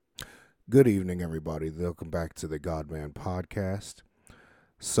Good evening, everybody. Welcome back to the Godman podcast.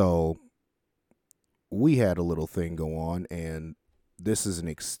 So, we had a little thing go on, and this is an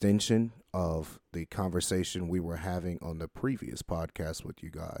extension of the conversation we were having on the previous podcast with you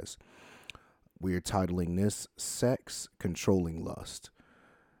guys. We are titling this Sex Controlling Lust.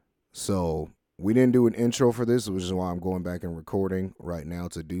 So, we didn't do an intro for this, which is why I'm going back and recording right now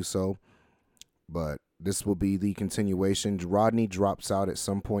to do so. But this will be the continuation. Rodney drops out at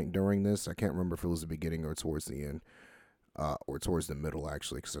some point during this. I can't remember if it was the beginning or towards the end. Or towards the middle,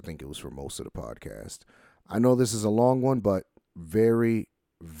 actually, because I think it was for most of the podcast. I know this is a long one, but very,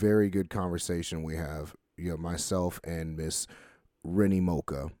 very good conversation we have. You know, myself and Miss Rennie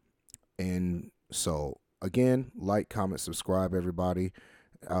Mocha. And so, again, like, comment, subscribe, everybody.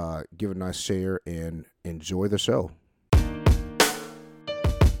 Give it a nice share and enjoy the show.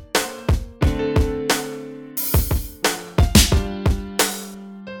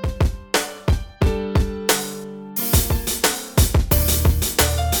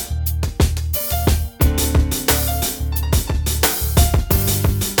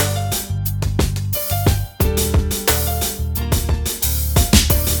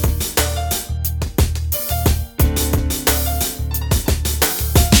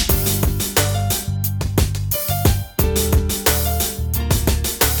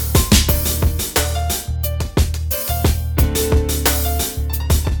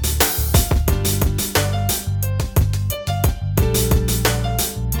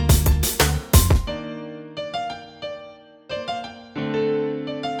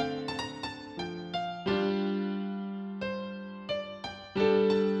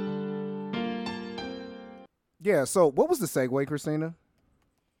 Yeah, so what was the segue, Christina?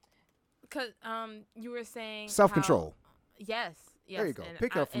 Cause you were saying Self-control. Yes, yes. There you go. And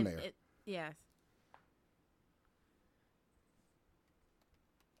Pick up from there. Yes.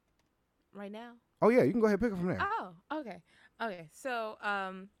 Right now. Oh, yeah, you can go ahead and pick up from there. Oh, okay. So,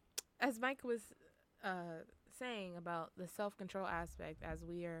 as Mike was saying about the self-control aspect, as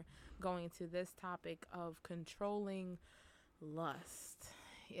we are going to this topic of controlling lust.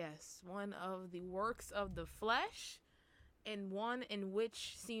 Yes, one of the works of the flesh, and one in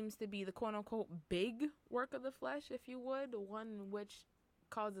which seems to be the quote-unquote big work of the flesh, if you would, one which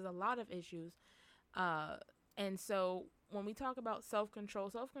causes a lot of issues. And so when we talk about self-control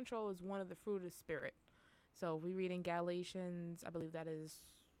is one of the fruit of the spirit. So we read in Galatians, I believe that's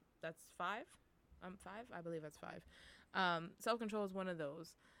 5. 5. I believe that's 5. Self-control is one of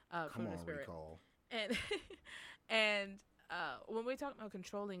those Come fruit of on, the spirit. recall. And and when we talk about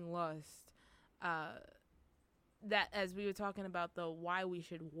controlling lust, that as we were talking about the why we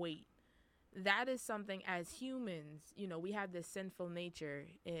should wait, that is something as humans, we have this sinful nature,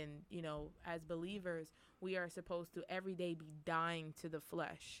 and as believers, we are supposed to every day be dying to the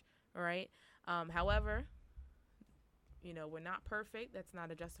flesh, right? However, we're not perfect. That's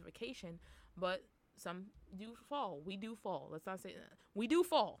not a justification, but some do fall. We do fall. Let's not say that. We do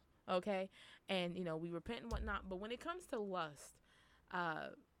fall. Okay. And, we repent and whatnot. But when it comes to lust,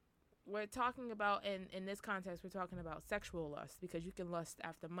 we're talking about, in this context, we're talking about sexual lust, because you can lust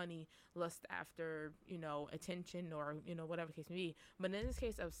after money, lust after, attention, or, whatever case may be. But in this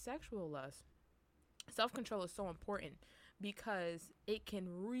case of sexual lust, self-control is so important because it can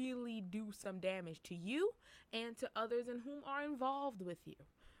really do some damage to you and to others in whom are involved with you.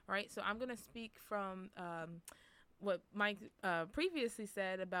 Right? So I'm going to speak from what Mike previously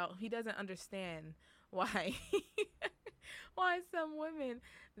said about he doesn't understand why why some women,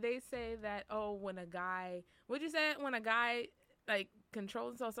 they say that, oh, when a guy, would you say when a guy like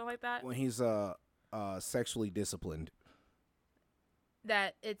controls himself, something like that? When he's sexually disciplined.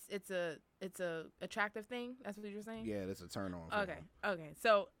 That it's a attractive thing. That's what you're saying? Yeah, that's a turn on. Okay.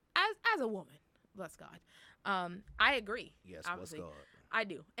 So as a woman, bless God, I agree. Yes, obviously. bless God. I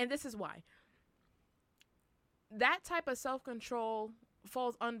do, and this is why. That type of self-control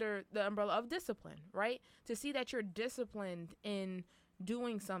falls under the umbrella of discipline, right? To see that you're disciplined in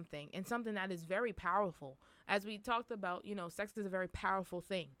doing something, and something that is very powerful. As we talked about, sex is a very powerful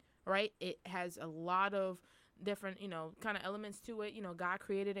thing, right? It has a lot of different, kind of elements to it. God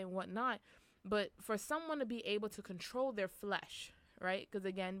created it and whatnot. But for someone to be able to control their flesh, right? Because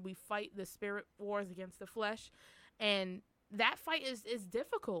again, we fight the spirit wars against the flesh, and that fight is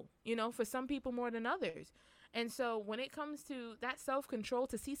difficult, for some people more than others. And so when it comes to that self-control,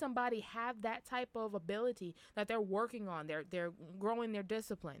 to see somebody have that type of ability that they're working on, they're growing their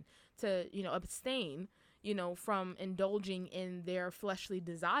discipline to, abstain, from indulging in their fleshly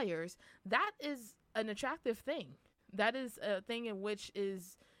desires, that is an attractive thing. That is a thing in which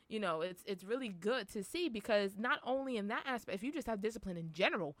is, it's really good to see, because not only in that aspect, if you just have discipline in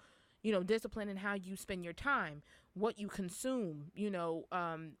general, discipline in how you spend your time, what you consume,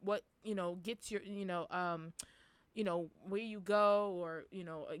 what, gets your, where you go, or,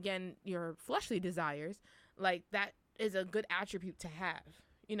 again, your fleshly desires. Like, that is a good attribute to have.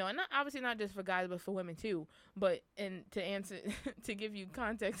 And not, obviously not just for guys, but for women too. But, and to answer, to give you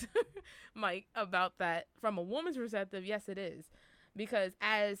context, Mike, about that from a woman's perspective, yes, it is. Because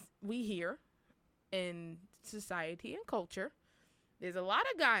as we hear in society and culture, there's a lot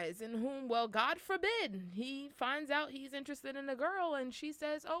of guys in whom, well, God forbid, he finds out he's interested in a girl and she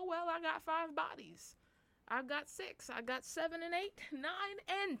says, oh, well, I got 5 bodies. I got 6. I got 7 and 8, 9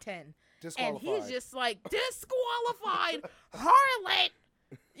 and 10. And he's just like, disqualified, harlot.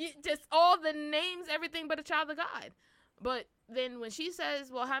 Just all the names, everything but a child of God. But then when she says,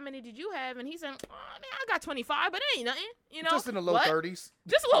 well, how many did you have? And he's saying, oh, man, I got 25, but it ain't nothing. Just in the low 30s.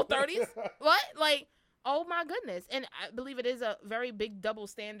 Just low 30s. What? Like, oh, my goodness. And I believe it is a very big double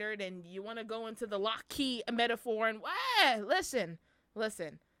standard. And you want to go into the lock key metaphor. And listen.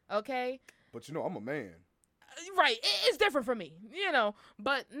 Okay? But, I'm a man. Right. It's different for me,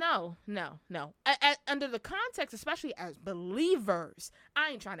 But no. Under the context, especially as believers,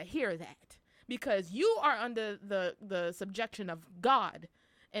 I ain't trying to hear that. Because you are under the subjection of God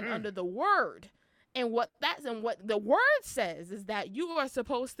and under the word. And what the word says is that you are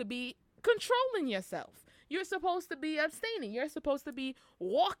supposed to be controlling yourself. You're supposed to be abstaining. You're supposed to be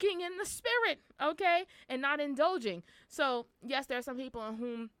walking in the spirit, okay? And not indulging. So, yes, there are some people in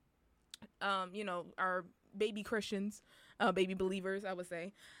whom, are baby Christians, baby believers, I would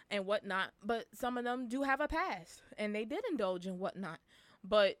say, and whatnot. But some of them do have a past, and they did indulge in whatnot.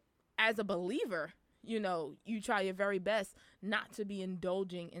 But as a believer, you try your very best not to be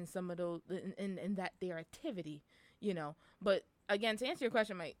indulging in some of those, in that their activity, But again, to answer your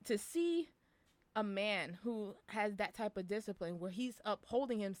question, Mike, to see a man who has that type of discipline where he's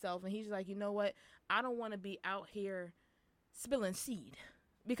upholding himself and he's like, you know what, I don't want to be out here spilling seed.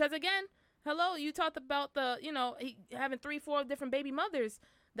 Because again, hello, you talked about having 3-4 different baby mothers.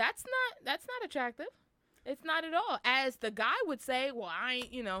 That's not attractive. It's not at all. As the guy would say, well, I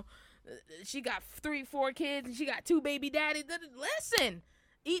ain't, she got 3-4 kids and she got 2 baby daddies. Listen,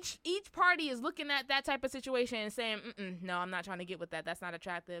 each party is looking at that type of situation and saying, no, I'm not trying to get with that. That's not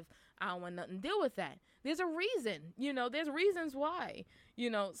attractive. I don't want nothing to deal with that. There's a reason, there's reasons why,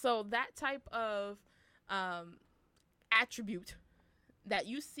 so that type of attribute that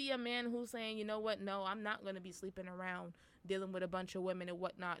you see a man who's saying, you know what, no, I'm not going to be sleeping around dealing with a bunch of women and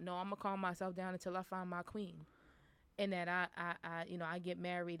whatnot. No, I'm going to calm myself down until I find my queen. And that I get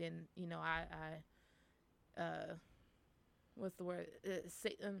married and, what's the word?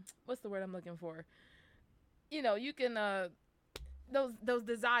 What's the word I'm looking for? You can, those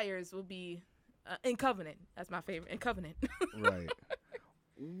desires will be in covenant. That's my favorite, in covenant. Right.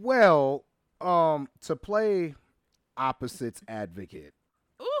 Well, to play opposites advocate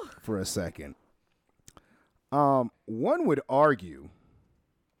for a second, one would argue,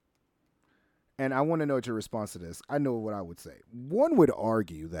 and I want to know what your response to this. I know what I would say. One would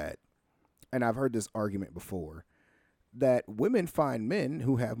argue that, and I've heard this argument before, that women find men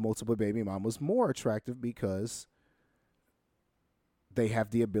who have multiple baby mamas more attractive because they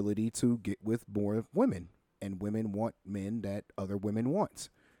have the ability to get with more women, and women want men that other women want.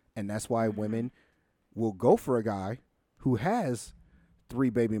 And that's why women will go for a guy who has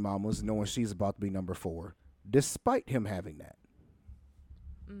 3 baby mamas knowing she's about to be number 4, despite him having that.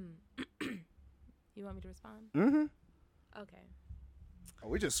 You want me to respond? Mm-hmm. Okay. Oh,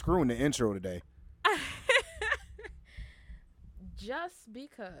 we're just screwing the intro today. Just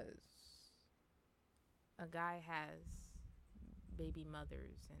because a guy has baby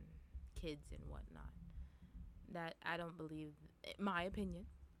mothers and kids and whatnot, that I don't believe, in my opinion,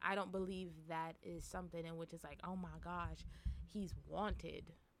 I don't believe that is something in which it's like, oh my gosh, he's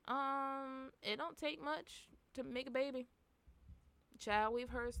wanted. It don't take much to make a baby. Child, we've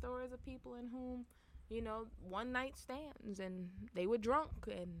heard stories of people in whom, one night stands and they were drunk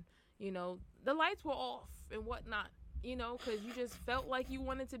and, the lights were off and whatnot, because you just felt like you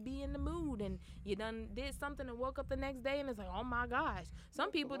wanted to be in the mood and you done did something and woke up the next day and it's like, oh my gosh.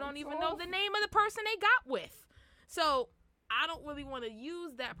 Some people don't even know the name of the person they got with. So I don't really want to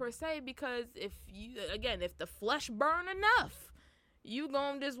use that per se, because if the flesh burn enough, you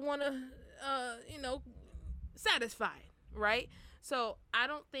gonna just want to, satisfy, right? So I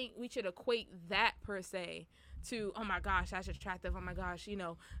don't think we should equate that per se to, oh my gosh, that's attractive. Oh my gosh,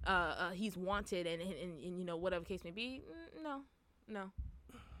 he's wanted and whatever case may be. No.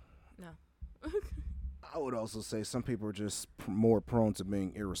 I would also say some people are just more prone to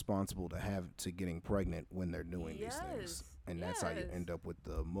being irresponsible to getting pregnant when they're doing these things. And that's how you Yes. end up with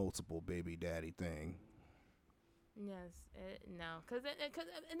the multiple baby daddy thing. Yes. No.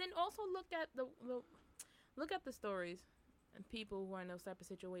 And then also look at the stories and people who are in those type of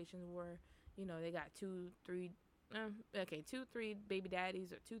situations where they got two, three. Okay, 2, 3 baby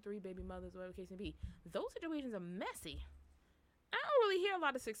daddies or 2, 3 baby mothers, whatever the case may be. Those situations are messy. I don't really hear a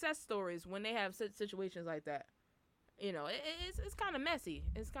lot of success stories when they have such situations like that. It's kind of messy.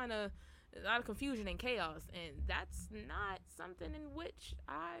 It's kind of a lot of confusion and chaos, and that's not something in which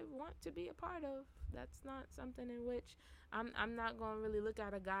I want to be a part of. That's not something in which I'm not gonna really look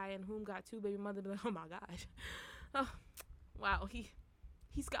at a guy in whom got 2 baby mothers and be like, oh my gosh, oh wow,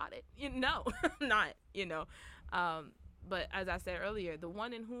 he's got it. No, not. But as I said earlier, the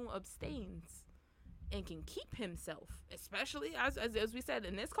one in whom abstains and can keep himself, especially as we said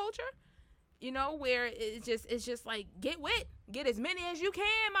in this culture, where it's just like get wet, get as many as you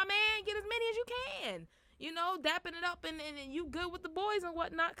can, my man, get as many as you can. Dapping it up and you good with the boys and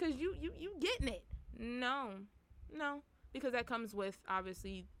whatnot because you getting it. No, no, because that comes with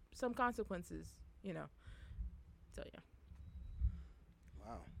obviously some consequences. So yeah.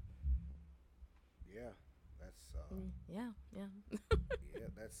 Wow. Yeah, that's Yeah. yeah,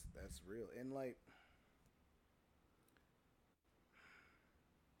 that's real. And like,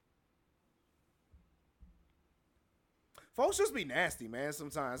 folks just be nasty, man.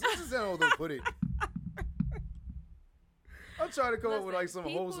 Sometimes I just don't know how to put it. I'm trying to come up with like some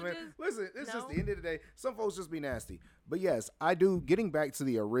wholesome. Listen, it's just the end of the day. Some folks just be nasty. But yes, I do. Getting back to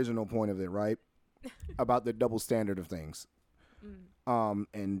the original point of it, right? About the double standard of things.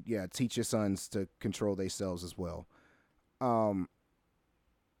 And yeah, teach your sons to control themselves as well.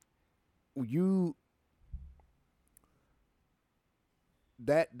 You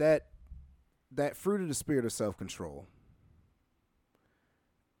that fruit of the spirit of self control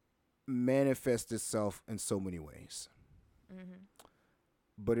manifests itself in so many ways.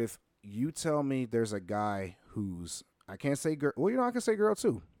 But if you tell me there's a guy who's, I can't say girl, well, I can say girl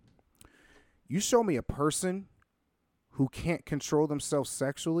too. You show me a person who can't control themselves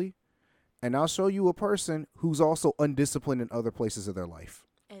sexually, and I'll show you a person who's also undisciplined in other places of their life.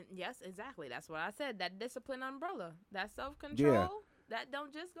 And yes, exactly. That's what I said. That discipline umbrella, that self-control, Yeah. that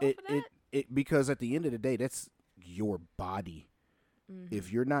don't just go for that. Because at the end of the day, that's your body.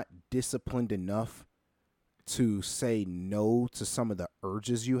 If you're not disciplined enough to say no to some of the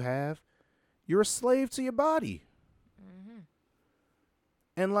urges you have, you're a slave to your body.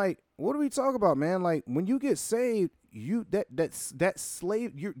 And like, what do we talk about, man? Like, when you get saved, that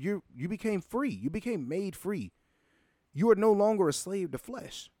slave, you became free. You became made free. You are no longer a slave to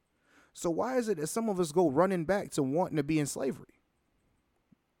flesh. So why is it that some of us go running back to wanting to be in slavery?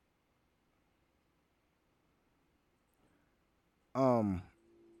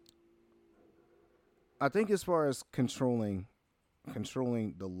 I think as far as controlling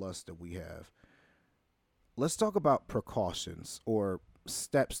the lust that we have, let's talk about precautions or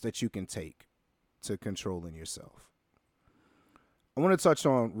steps that you can take to controlling yourself. I want to touch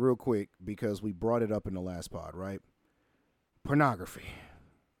on real quick because we brought it up in the last pod, right? Pornography.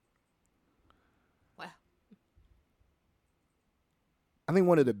 Wow. I think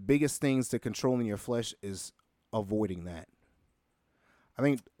one of the biggest things to controlling your flesh is avoiding that. I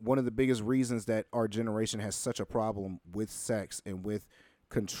think one of the biggest reasons that our generation has such a problem with sex and with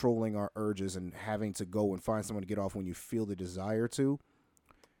controlling our urges and having to go and find someone to get off when you feel the desire to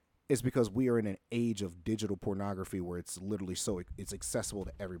is because we are in an age of digital pornography where it's literally it's accessible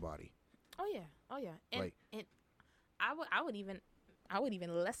to everybody. Oh yeah. And I would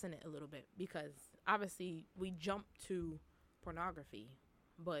even lessen it a little bit because obviously we jump to pornography,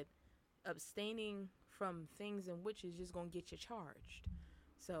 but abstaining from things in which is just gonna get you charged.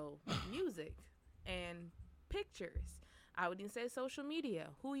 So music and pictures. I would even say social media,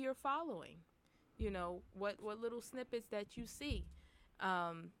 who you're following, what little snippets that you see.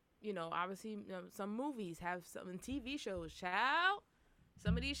 Obviously some movies have some TV shows. Child,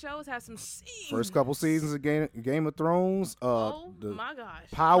 some of these shows have some scenes. First couple seasons of Game of Thrones. Oh my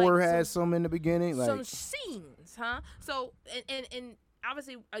gosh, Power has some in the beginning. Like some scenes, huh? So and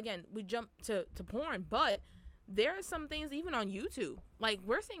obviously again we jump to porn, but there are some things even on YouTube. Like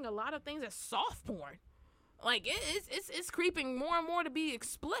we're seeing a lot of things as soft porn. Like it's creeping more and more to be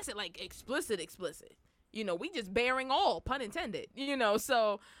explicit, like explicit. We just bearing all, pun intended.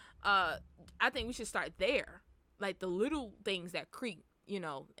 So I think we should start there, like the little things that creep.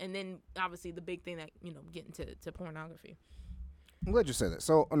 And then obviously the big thing that getting to pornography. I'm glad you said that.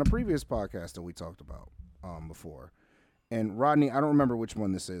 So on the previous podcast that we talked about before, and Rodney, I don't remember which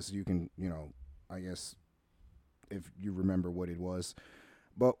one this is. You can I guess if you remember what it was,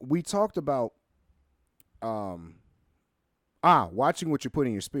 but we talked about Watching what you put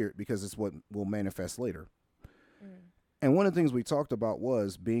in your spirit because it's what will manifest later. Mm. And one of the things we talked about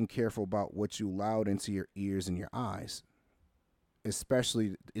was being careful about what you allowed into your ears and your eyes,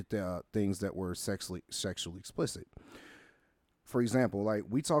 especially the things that were sexually explicit. For example, like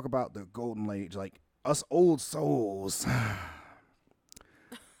we talk about the golden age, like us old souls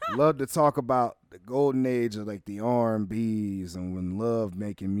love to talk about the golden age of like the R&Bs and when love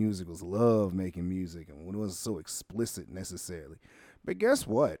making music was love making music and when it wasn't so explicit necessarily. But guess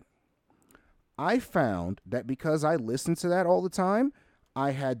what? I found that because I listened to that all the time,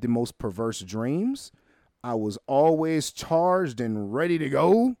 I had the most perverse dreams. I was always charged and ready to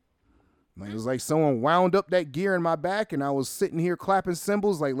go. Like, it was like someone wound up that gear in my back, and I was sitting here clapping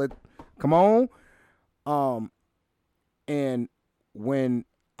cymbals, like, "Let, come on!" Um, and when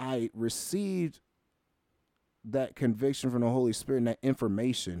I received that conviction from the Holy Spirit and that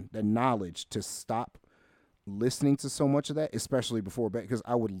information, that knowledge to stop listening to so much of that, especially before bed, because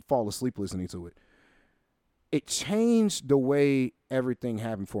I would fall asleep listening to it. It changed the way everything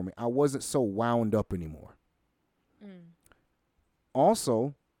happened for me. I wasn't so wound up anymore. Mm.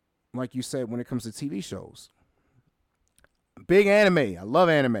 Also, like you said, when it comes to TV shows, big anime. I love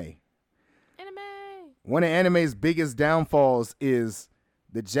anime. Anime. One of anime's biggest downfalls is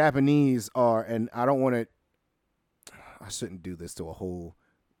the Japanese are, and I don't want to, I shouldn't do this to a whole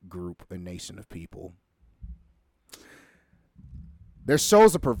group, a nation of people. Their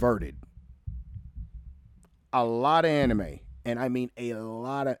shows are perverted. A lot of anime, and I mean a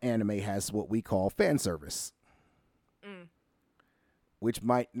lot of anime has what we call fan service, Mm. which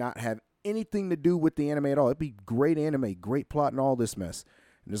might not have anything to do with the anime at all. It'd be great anime, great plot, and all this mess.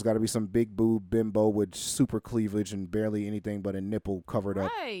 And there's got to be some big boob bimbo with super cleavage and barely anything but a nipple covered up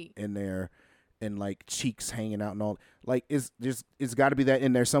Right. in there, and like cheeks hanging out and all. Like it's got to be that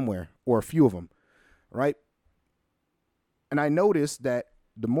in there somewhere, or a few of them, right? And I noticed that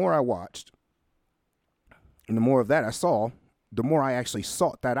the more I watched, and the more of that I saw, the more I actually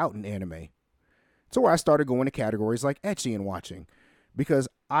sought that out in anime. So where I started going to categories like etchy and watching, because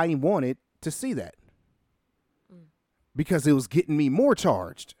I wanted to see that. Mm. Because it was getting me more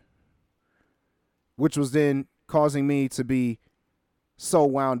charged, which was then causing me to be so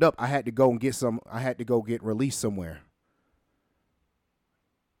wound up. I had to go and get some. I had to go get released somewhere,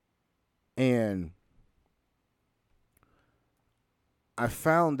 and I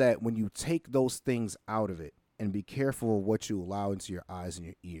found that when you take those things out of it and be careful of what you allow into your eyes and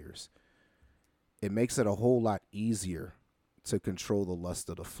your ears, it makes it a whole lot easier to control the lust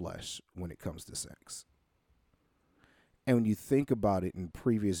of the flesh when it comes to sex. And when you think about it in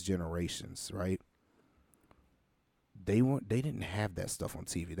previous generations, right? They didn't have that stuff on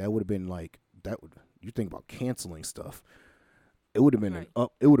TV. That would have been like that would you think about canceling stuff. It would have been Right.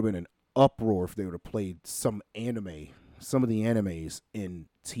 it would have been an uproar if they would have played some of the animes in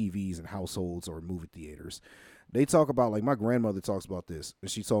TVs and households or movie theaters. They talk about like my grandmother talks about this, and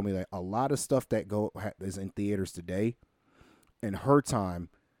she told me that a lot of stuff that is in theaters today, in her time,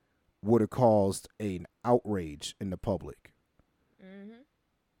 would have caused an outrage in the public.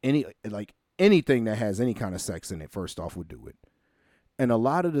 Mm-hmm. Anything that has any kind of sex in it, first off, would do it. And a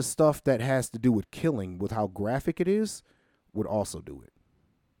lot of the stuff that has to do with killing, with how graphic it is, would also do it.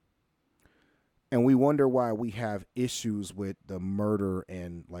 And we wonder why we have issues with the murder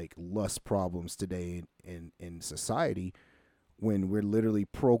and like lust problems today in society when we're literally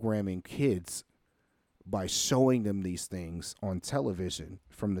programming kids by showing them these things on television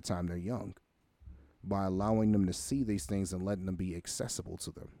from the time they're young, by allowing them to see these things and letting them be accessible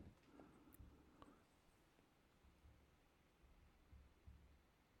to them.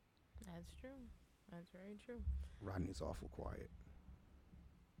 That's true. That's very true. Rodney's awful quiet.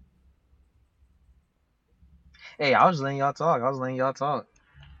 Hey, I was just letting y'all talk. I was letting y'all talk.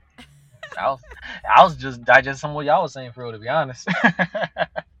 I was, I was just digesting some of what y'all was saying for real, to be honest.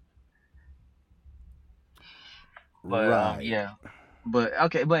 But Right. yeah. But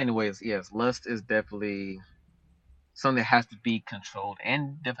okay. But anyways, yes, lust is definitely something that has to be controlled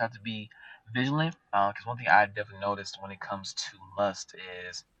and definitely have to be vigilant. Because one thing I definitely noticed when it comes to lust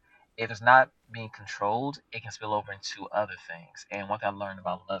is if it's not being controlled, it can spill over into other things. And one thing I learned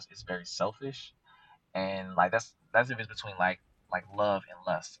about lust is very selfish, and like that's the difference between like love and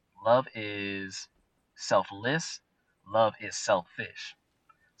lust. Love is selfless. Love is selfish.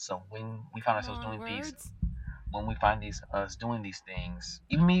 So when we find Come ourselves on, doing these, words. when we find these us doing these things,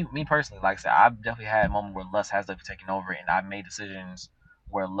 even me personally, like I said, I've definitely had a moment where lust has definitely taken over, and I made decisions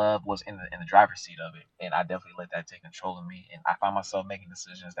where love was in the driver's seat of it, and I definitely let that take control of me, and I find myself making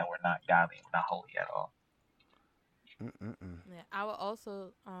decisions that were not godly, not holy at all. Mm-mm-mm. Yeah, I will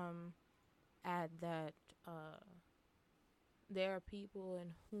also add that uh there are people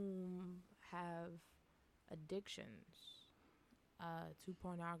in whom have addictions to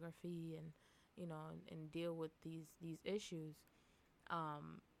pornography and and deal with these issues.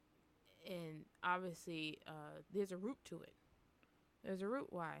 Um, and obviously, there's a root to it. There's a root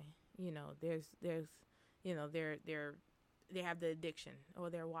why there's they have the addiction or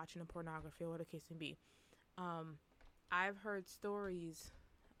they're watching the pornography or whatever the case may be. Um, I've heard stories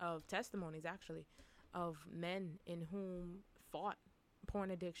of testimonies actually of men in whom fought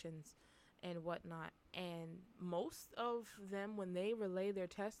porn addictions and whatnot. And most of them, when they relay their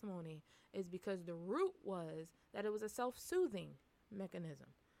testimony, is because the root was that it was a self soothing mechanism.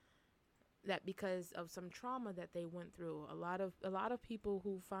 That because of some trauma that they went through, a lot of people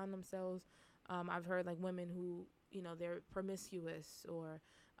who find themselves, I've heard like women who they're promiscuous or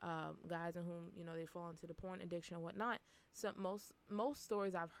guys in whom they fall into the porn addiction and whatnot. So most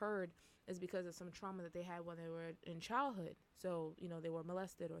stories I've heard is because of some trauma that they had when they were in childhood. So they were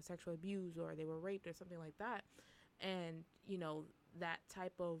molested or sexually abused or they were raped or something like that, and that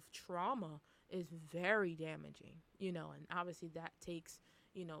type of trauma is very damaging. And obviously that takes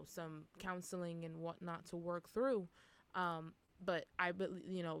some counseling and whatnot to work through. But I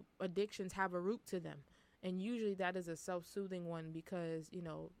believe, addictions have a root to them. And usually that is a self-soothing one because,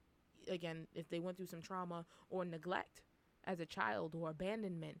 again, if they went through some trauma or neglect as a child or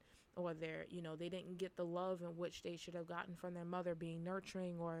abandonment or they didn't get the love in which they should have gotten from their mother being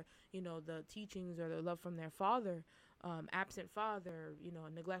nurturing or, the teachings or the love from their father, absent father, a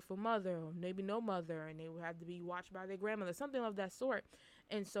neglectful mother or maybe no mother, and they would have to be watched by their grandmother, something of that sort.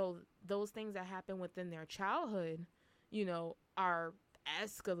 And so those things that happen within their childhood, are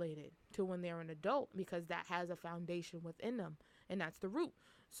escalated to when they're an adult because that has a foundation within them, and that's the root.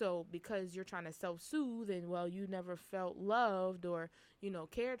 So because you're trying to self-soothe and you never felt loved or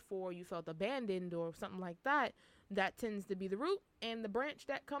cared for, you felt abandoned or something like that, that tends to be the root, and the branch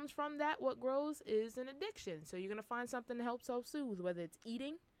that comes from that, what grows, is an addiction. So you're going to find something to help self-soothe, whether it's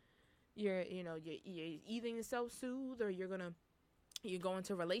eating, you're eating to self-soothe, or you go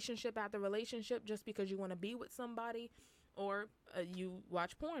into relationship after relationship just because you want to be with somebody, or you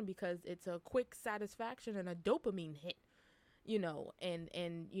watch porn because it's a quick satisfaction and a dopamine hit,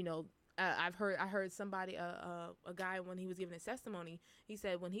 I heard somebody, a guy, when he was giving his testimony, he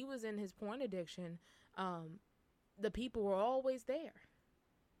said when he was in his porn addiction, the people were always there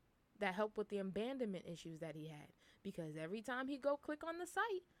that helped with the abandonment issues that he had, because every time he go click on the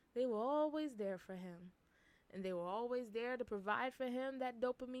site, they were always there for him. And they were always there to provide for him that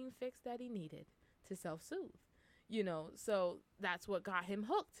dopamine fix that he needed to self-soothe. So that's what got him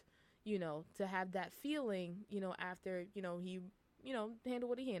hooked, to have that feeling, after, he, handled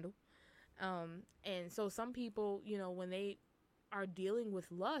what he handled. And so some people, when they are dealing with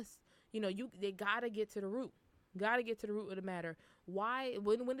lust, they gotta get to the root. Gotta get to the root of the matter. Why,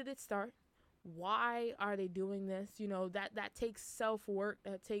 when did it start? Why are they doing this? That takes self-work.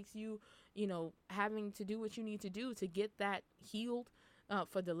 That takes you, having to do what you need to do to get that healed,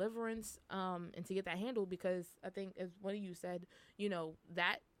 for deliverance, and to get that handled, because I think, as one of you said,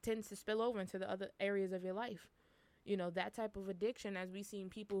 that tends to spill over into the other areas of your life. That type of addiction, as we've seen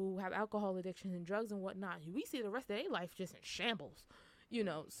people who have alcohol addiction and drugs and whatnot, we see the rest of their life just in shambles.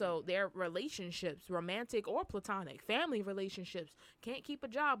 So their relationships, romantic or platonic, family relationships, can't keep a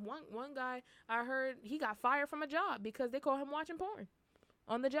job. One guy, I heard, he got fired from a job because they caught him watching porn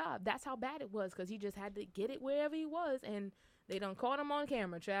on the job. That's how bad it was, because he just had to get it wherever he was, and they done caught him on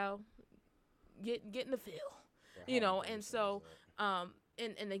camera, child. Get in the feel, and so,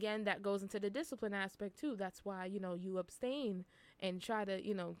 and again, that goes into the discipline aspect too. That's why, you abstain and try to,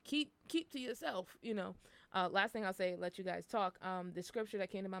 keep to yourself, Last thing I'll say, let you guys talk. The scripture that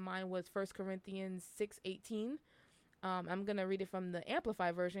came to my mind was 1 Corinthians 6:18. I'm going to read it from the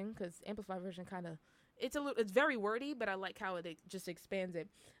Amplified version, because Amplified version it's very wordy, but I like how it just expands it.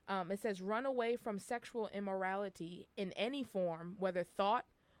 It says, run away from sexual immorality in any form, whether thought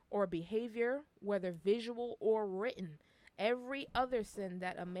or behavior, whether visual or written. Every other sin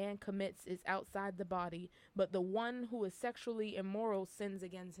that a man commits is outside the body, but the one who is sexually immoral sins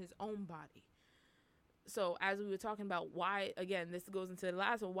against his own body. So as we were talking about why, again, this goes into the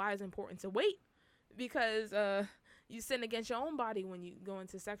last one, why it's important to wait, because you sin against your own body when you go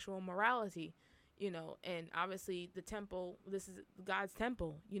into sexual immorality. And obviously the temple, this is God's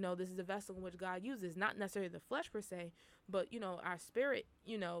temple, this is a vessel in which God uses, not necessarily the flesh per se, but, our spirit,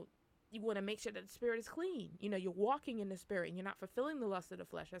 you want to make sure that the spirit is clean. You're walking in the spirit and you're not fulfilling the lust of the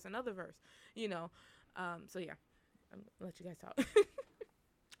flesh. That's another verse, so yeah, I'm gonna let you guys talk.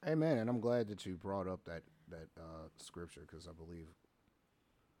 Amen. And I'm glad that you brought up that scripture, because I believe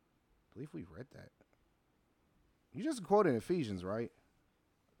we read that. You just quoted Ephesians, right?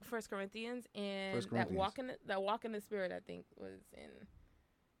 First Corinthians, and First Corinthians. that walk in the spirit, I think was in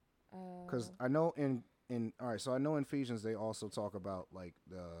Because I know in all right, so I know in Ephesians they also talk about like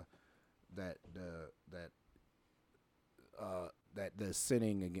that the that the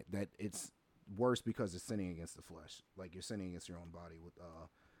sinning against, that it's worse because it's sinning against the flesh. Like you're sinning against your own body with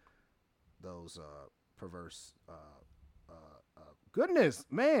those perverse goodness,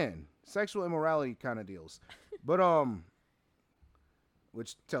 man, sexual immorality kind of deals. But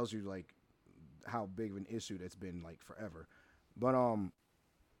which tells you like how big of an issue that's been like forever. But I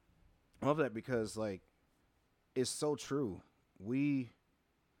love that because like it's so true. We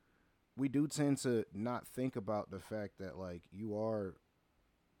do tend to not think about the fact that like you are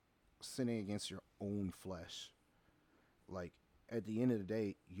sinning against your own flesh. Like at the end of the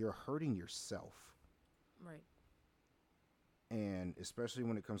day, you're hurting yourself. right. And especially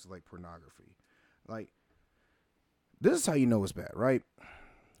when it comes to like pornography. Like this is how you know it's bad, right?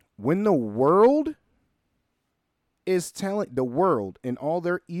 When the world is telling the world in all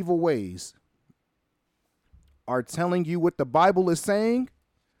their evil ways are telling you what the Bible is saying,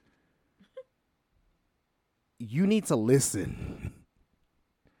 you need to listen.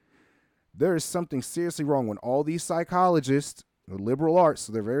 There is something seriously wrong when all these psychologists, the liberal arts,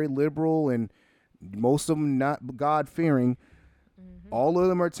 so they're very liberal and most of them not God fearing, all of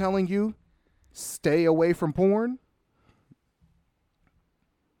them are telling you stay away from porn,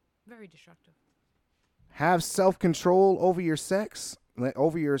 Very destructive. have self-control over your sex, like,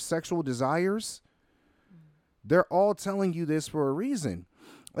 over your sexual desires. They're all telling you this for a reason.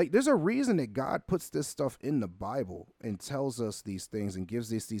 Like there's a reason that God puts this stuff in the Bible and tells us these things and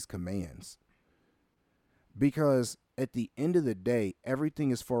gives us these commands. Because at the end of the day,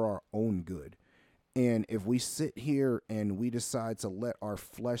 everything is for our own good. And if we sit here and we decide to let our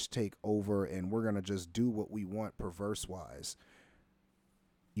flesh take over and we're going to just do what we want perverse wise,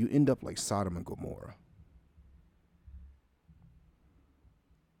 you end up like Sodom and Gomorrah.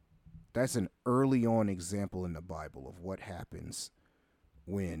 That's an early on example in the Bible of what happens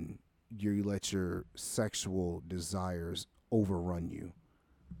when you let your sexual desires overrun you.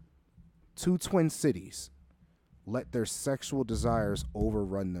 Two twin cities let their sexual desires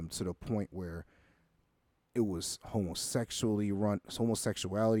overrun them to the point where it was homosexuality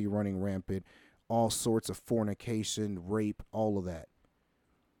running rampant, all sorts of fornication, rape, all of that.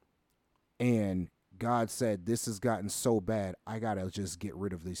 And God said, this has gotten so bad, I got to just get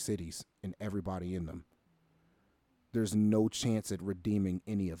rid of these cities and everybody in them. There's no chance at redeeming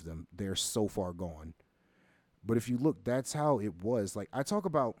any of them. They're so far gone. But if you look, that's how it was. Like I talk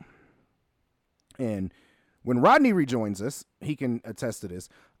about, and when Rodney rejoins us, he can attest to this.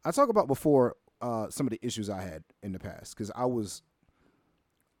 I talk about before some of the issues I had in the past because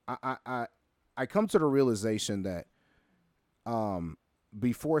I come to the realization that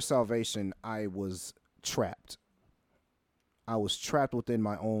before salvation, I was trapped. I was trapped within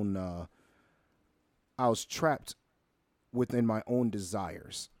my own. I was trapped within my own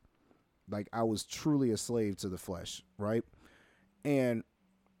desires. Like I was truly a slave to the flesh, right? And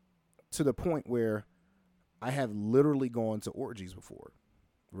to the point where I have literally gone to orgies before,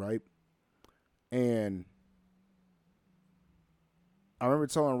 right? And I remember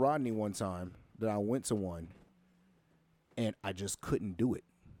telling Rodney one time that I went to one and I just couldn't do it.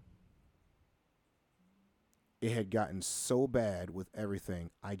 It had gotten so bad with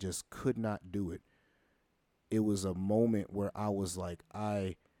everything, I just could not do it. It was a moment where I was like,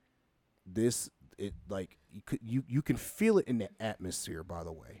 you can feel it in the atmosphere, by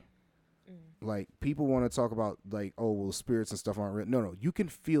the way. Like people want to talk about like, oh, well, spirits and stuff aren't real. No, you can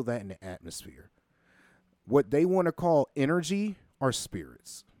feel that in the atmosphere. What they want to call energy are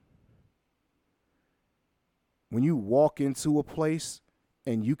spirits. When you walk into a place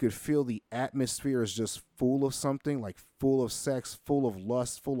and you could feel the atmosphere is just full of something, like full of sex, full of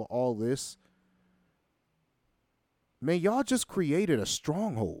lust, full of all this, man, y'all just created a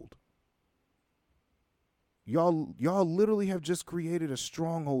stronghold. Y'all literally have just created a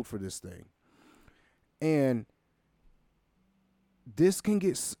stronghold for this thing. And it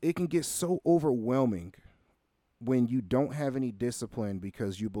can get so overwhelming when you don't have any discipline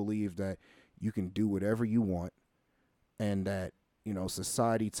because you believe that you can do whatever you want and that,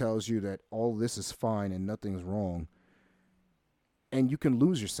 society tells you that all this is fine and nothing's wrong. And you can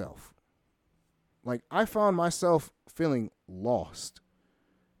lose yourself. Like I found myself feeling lost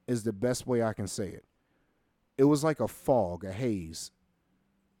is the best way I can say it. It was like a fog, a haze.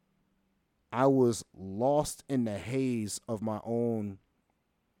 I was lost in the haze of my own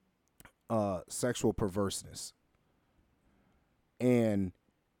sexual perverseness. And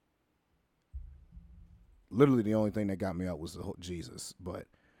Literally, the only thing that got me out was Jesus. But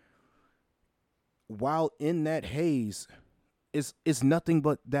while in that haze, it's nothing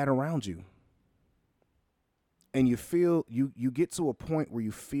but that around you, and you feel you get to a point where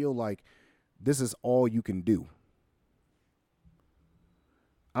you feel like this is all you can do.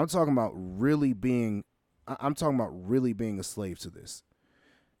 I'm talking about really being. I'm talking about really being a slave to this.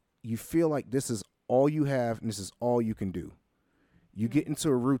 You feel like this is all you have, and this is all you can do. You get into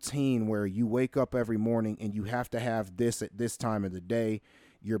a routine where you wake up every morning and you have to have this at this time of the day.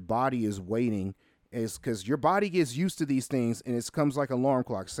 Your body is waiting, is because your body gets used to these things, and it comes like an alarm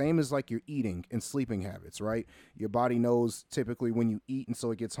clock. Same as like your eating and sleeping habits, right? Your body knows typically when you eat, and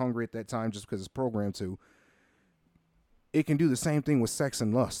so it gets hungry at that time just because it's programmed to. It can do the same thing with sex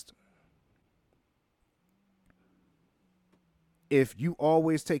and lust. If you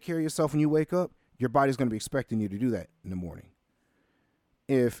always take care of yourself when you wake up, your body's going to be expecting you to do that in the morning.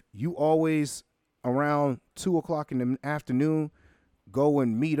 If you always around 2 o'clock in the afternoon go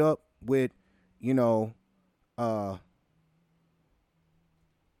and meet up with, you know,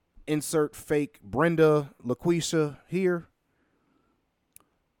 insert fake Brenda LaQuisha here,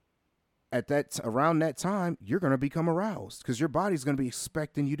 at that around that time, you're going to become aroused because your body's going to be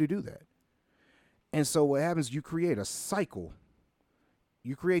expecting you to do that. And so what happens, you create a cycle.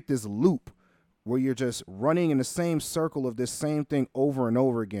 You create this loop where you're just running in the same circle of this same thing over and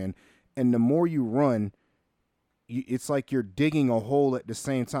over again. And the more you run, it's like you're digging a hole at the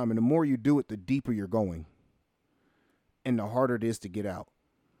same time. And the more you do it, the deeper you're going. And the harder it is to get out.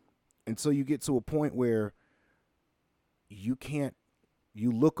 Until you get to a point where you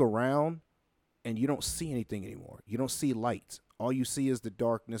look around and you don't see anything anymore. You don't see light. All you see is the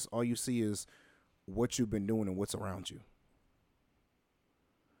darkness. All you see is what you've been doing and what's around you.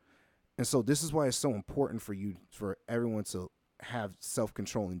 And so this is why it's so important for everyone to have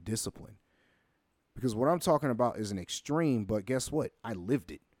self-control and discipline. Because what I'm talking about is an extreme, but guess what? I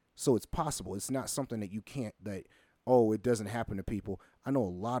lived it. So it's possible. It's not something that you can't, it doesn't happen to people. I know a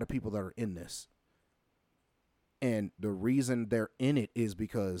lot of people that are in this. And the reason they're in it is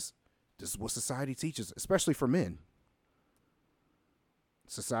because this is what society teaches, especially for men.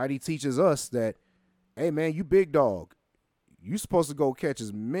 Society teaches us that, hey, man, you big dog. You're supposed to go catch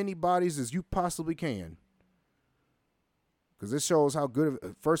as many bodies as you possibly can. Because it shows how good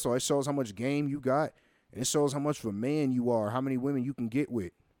first of all, it shows how much game you got. And it shows how much of a man you are, how many women you can get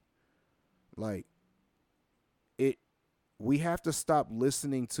with. We have to stop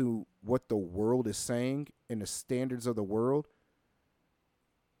listening to what the world is saying and the standards of the world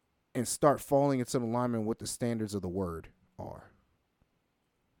and start falling into alignment with what the standards of the word are.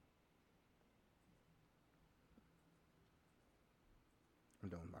 I'm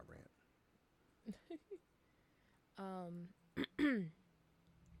done with my rant.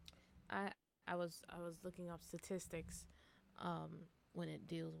 I was looking up statistics when it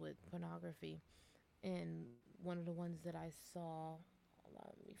deals with pornography, and one of the ones that I saw, hold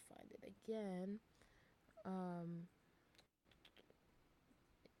on, let me find it again.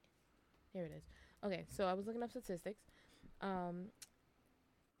 Here it is. Okay, so I was looking up statistics.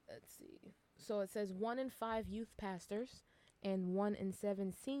 Let's see. So it says 1 in 5 youth pastors and 1 in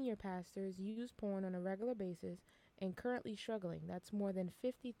 7 senior pastors use porn on a regular basis and currently struggling. That's more than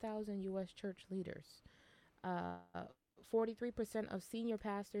 50,000 U.S. church leaders. 43% of senior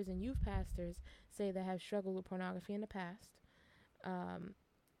pastors and youth pastors say they have struggled with pornography in the past.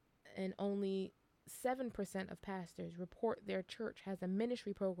 And only 7% of pastors report their church has a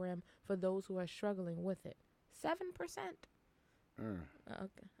ministry program for those who are struggling with it. 7%.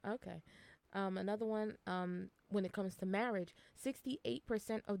 Okay. Another one, when it comes to marriage,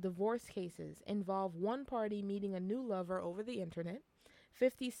 68% of divorce cases involve one party meeting a new lover over the internet.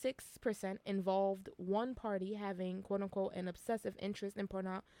 56% involved one party having, quote unquote, an obsessive interest in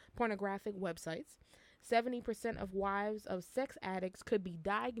pornographic websites. 70% of wives of sex addicts could be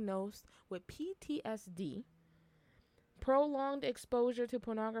diagnosed with PTSD. Prolonged exposure to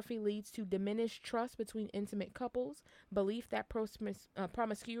pornography leads to diminished trust between intimate couples, belief that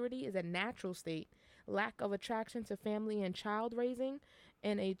promiscuity is a natural state, lack of attraction to family and child raising,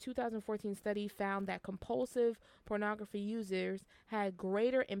 and a 2014 study found that compulsive pornography users had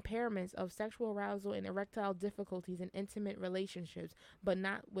greater impairments of sexual arousal and erectile difficulties in intimate relationships, but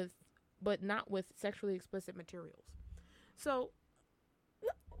not with sexually explicit materials. So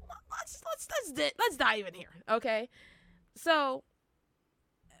let's dive in here, okay? So,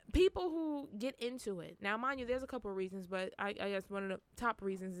 people who get into it, now, mind you, there's a couple of reasons, but I guess one of the top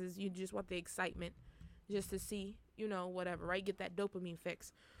reasons is you just want the excitement just to see, whatever, right? Get that dopamine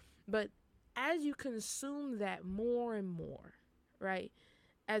fix. But as you consume that more and more, right,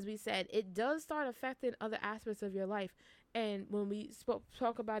 as we said, it does start affecting other aspects of your life. And when we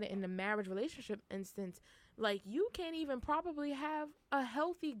talk about it in the marriage relationship instance, like you can't even probably have a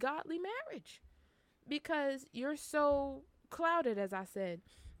healthy, godly marriage because you're so clouded, as I said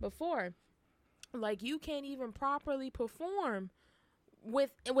before. Like you can't even properly perform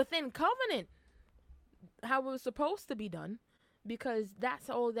within covenant how it was supposed to be done because that's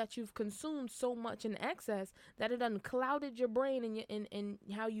all that you've consumed so much in excess that it unclouded your brain and in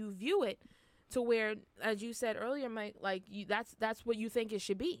how you view it to where, as you said earlier, Mike, like that's what you think it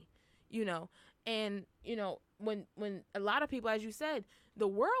should be, you know. And you know when a lot of people, as you said, the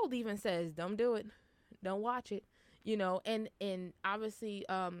world even says don't do it, don't watch it, you know. And obviously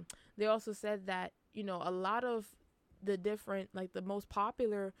they also said that, you know, a lot of the different, like the most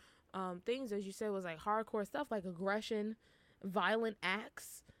popular things, as you said, was like hardcore stuff like aggression, violent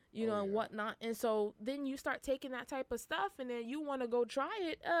acts, you know, and whatnot. And so then you start taking that type of stuff and then you want to go try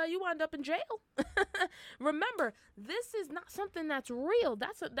it, you wind up in jail. Remember, this is not something that's real.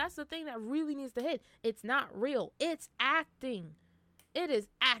 That's the thing that really needs to hit. It's not real. It's acting. It is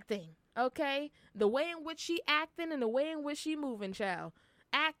acting. Okay? The way in which she acting and the way in which she moving, child.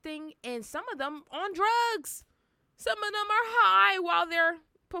 Acting, and some of them on drugs. Some of them are high while they're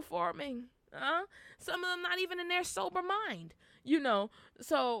performing. Some of them not even in their sober mind, you know.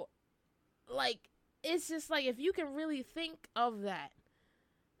 So, like, it's just like, if you can really think of that,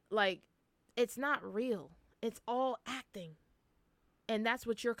 like, it's not real. It's all acting. And that's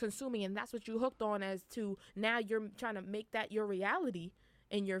what you're consuming, and that's what you hooked on as to now you're trying to make that your reality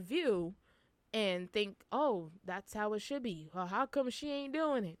and your view and think, oh, that's how it should be. Well, how come she ain't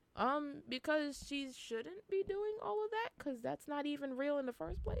doing it? Because she shouldn't be doing all of that, because that's not even real in the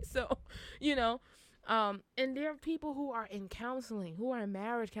first place. So, you know, and there are people who are in counseling, who are in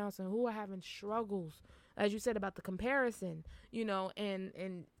marriage counseling, who are having struggles, as you said, about the comparison, you know,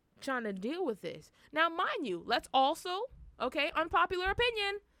 and trying to deal with this. Now, mind you, let's also, okay, unpopular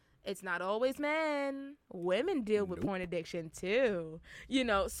opinion, it's not always men. Women deal with porn addiction too, you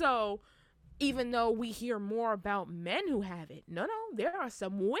know. So even though we hear more about men who have it, no, there are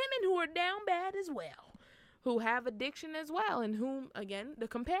some women who are down bad as well, who have addiction as well, and whom, again, the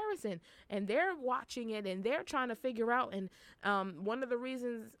comparison, and they're watching it and they're trying to figure out. And one of the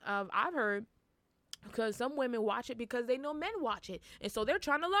reasons I've heard, because some women watch it because they know men watch it, and so they're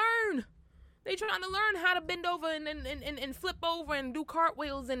trying to learn. They're trying to learn how to bend over and flip over and do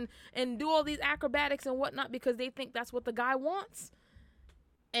cartwheels and do all these acrobatics and whatnot because they think that's what the guy wants.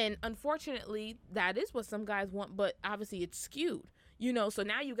 And unfortunately, that is what some guys want, but obviously it's skewed, you know. So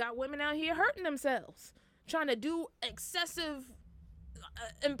now you got women out here hurting themselves, trying to do excessive,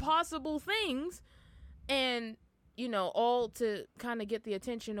 impossible things, and, you know, all to kind of get the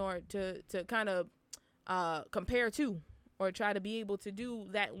attention or to kind of compare to, or try to be able to do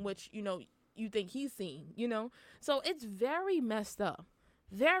that in which, you know, you think he's seen, you know. So it's very messed up,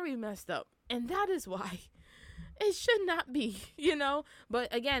 and that is why it should not be, you know.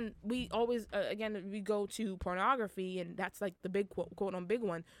 But again, we always we go to pornography, and that's like the big quote on big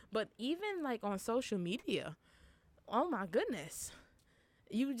one. But even like on social media, oh my goodness,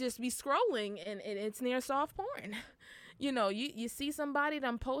 you just be scrolling and it's near soft porn. You know, you see somebody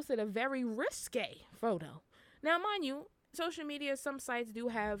done posted a very risque photo. Now, mind you, social media, some sites do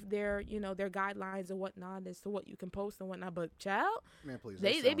have their, you know, their guidelines and whatnot as to what you can post and whatnot. But child, man, please,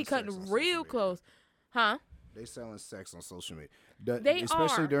 they be cutting real close, huh? They selling sex on social media. They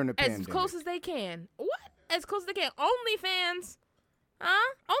especially are, during the pandemic. as close as they can. What? As close as they can. OnlyFans,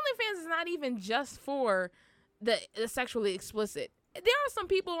 huh? OnlyFans is not even just for the sexually explicit. There are some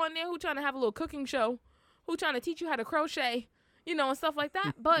people on there who trying to have a little cooking show, who trying to teach you how to crochet, you know, and stuff like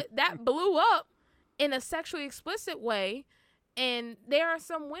that. But that blew up in a sexually explicit way. And there are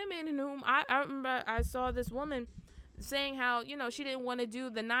some women in whom I remember I saw this woman saying how, you know, she didn't want to do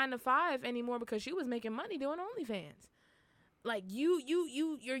the 9 to 5 anymore because she was making money doing OnlyFans. Like you're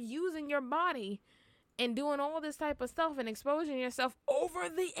using your body and doing all this type of stuff and exposing yourself over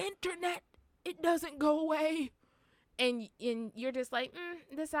the internet. It doesn't go away. And you're just like,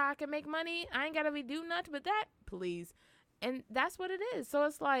 this is how I can make money. I ain't gotta be do nothing but that, please. And that's what it is. So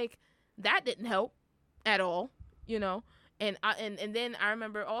it's like that didn't help at all, you know. And then I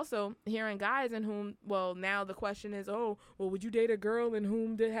remember also hearing guys in whom, well, now the question is, oh, well, would you date a girl in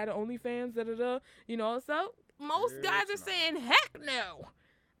whom had an OnlyFans, da-da-da, you know? So most guys are saying, heck no,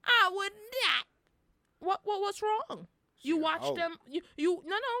 I would not. What's wrong? You watch them,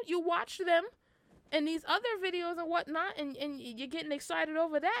 you watch them and these other videos and whatnot, and you're getting excited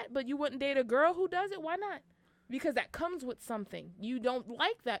over that, but you wouldn't date a girl who does it? Why not? Because that comes with something. You don't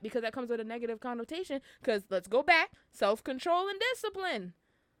like that because that comes with a negative connotation. Because let's go back. Self-control and discipline.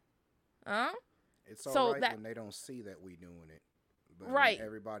 Huh? It's all So right that when they don't see that we doing it, but when right,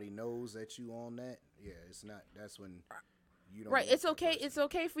 everybody knows that you on that, yeah, it's not. That's when you don't right. want It's that okay. person. It's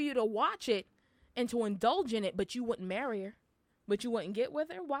okay for you to watch it and to indulge in it, but you wouldn't marry her, but you wouldn't get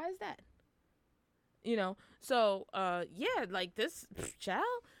with her. Why is that? So yeah, like this child,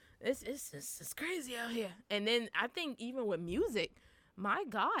 it's crazy out here. And then I think even with music, my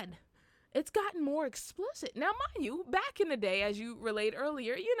God, it's gotten more explicit. Now, mind you, back in the day, as you relayed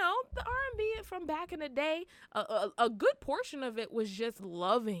earlier, the R&B from back in the day, a good portion of it was just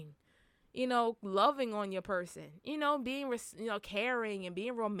loving. Loving on your person, being, caring and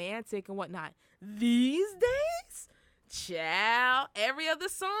being romantic and whatnot. These days, child, every other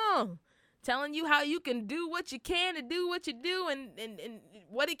song telling you how you can do what you can and do what you do and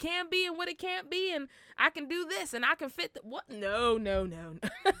what it can be and what it can't be. And I can do this and I can fit what? No, no, no.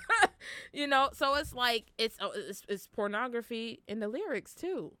 So it's like, it's pornography in the lyrics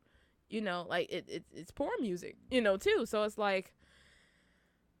too. Like it's porn music, too. So it's like,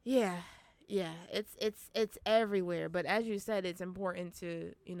 yeah, yeah, it's everywhere. But as you said, it's important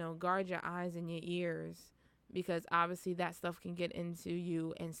to guard your eyes and your ears, because obviously that stuff can get into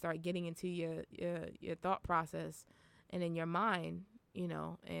you and start getting into your thought process and in your mind,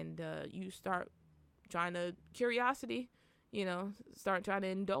 and you start trying to curiosity. Start trying to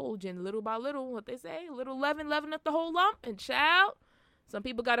indulge in little by little. What they say, little leaven up the whole lump. And child, some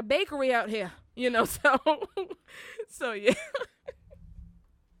people got a bakery out here. So so yeah.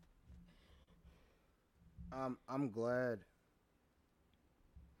 I'm glad.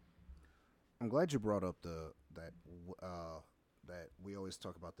 I'm glad you brought up that we always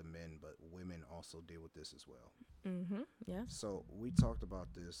talk about the men, but women also deal with this as well. Yeah. So we talked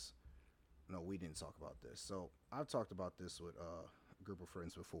about this. No, we didn't talk about this. So I've talked about this with a group of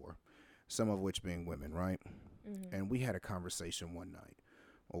friends before, some of which being women, right? And we had a conversation one night,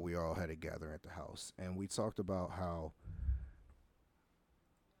 where we all had a gathering at the house, and we talked about how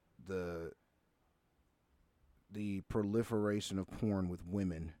the proliferation of porn with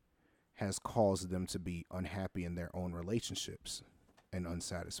women has caused them to be unhappy in their own relationships and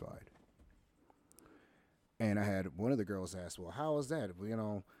unsatisfied. And I had one of the girls ask, "Well, how is that?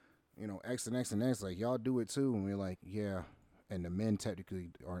 X and X and X, like y'all do it too?" And we're like, "Yeah." And the men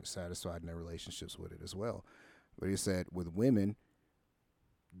technically aren't satisfied in their relationships with it as well. But he said with women,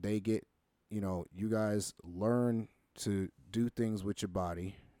 they get, you guys learn to do things with your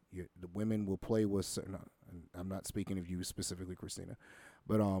body. The women will play with certain. I'm not speaking of you specifically, Christina,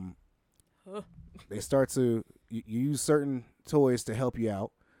 but they start to you use certain toys to help you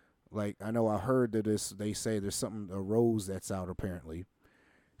out. Like I know I heard that they say there's something, a rose that's out apparently,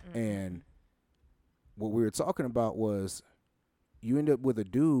 and what we were talking about was you end up with a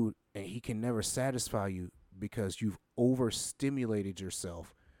dude and he can never satisfy you because you've overstimulated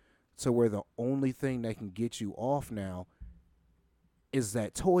yourself to where the only thing that can get you off now is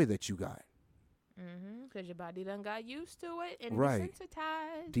that toy that you got. Because your body done got used to it and Right.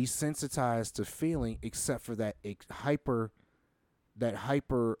 desensitized. Desensitized to feeling, except for that hyper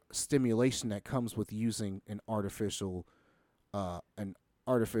stimulation that comes with using an artificial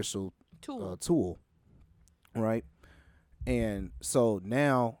tool, right? And so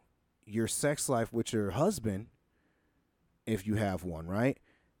now your sex life with your husband, if you have one, right,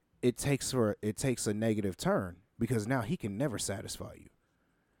 it takes a negative turn because now he can never satisfy you.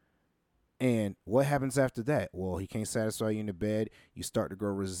 And what happens after that? Well, he can't satisfy you in the bed. You start to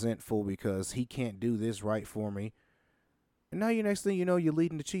grow resentful because he can't do this right for me. And now your next thing you know, you're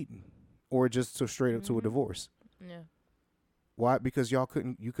leading to cheating or just to straight up to a divorce. Yeah. Why? Because you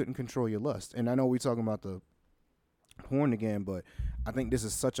couldn't control your lust. And I know we're talking about the porn again, but I think this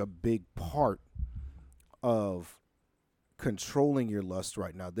is such a big part of controlling your lust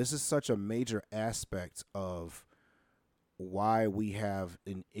right now. This is such a major aspect of why we have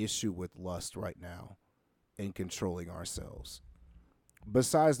an issue with lust right now in controlling ourselves.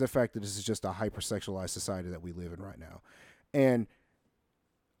 Besides the fact that this is just a hypersexualized society that we live in right now. And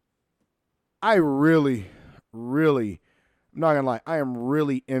I really, really, I'm not gonna lie, I am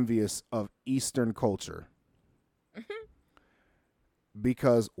really envious of Eastern culture.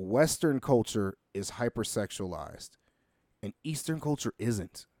 Because Western culture is hypersexualized and Eastern culture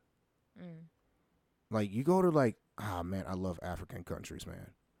isn't. Like you go to like, man, I love African countries,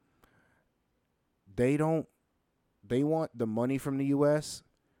 man. They want the money from the US.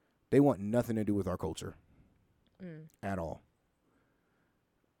 They want nothing to do with our culture at all.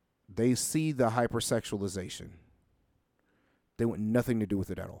 They see the hypersexualization. They want nothing to do with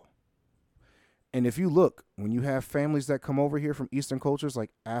it at all. And if you look, when you have families that come over here from Eastern cultures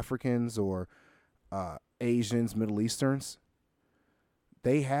like Africans or Asians, Middle Easterns,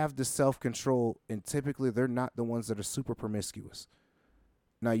 they have the self-control, and typically they're not the ones that are super promiscuous.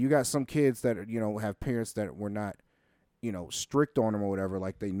 Now you got some kids that have parents that were not strict on them or whatever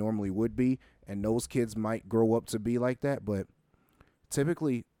like they normally would be, and those kids might grow up to be like that, but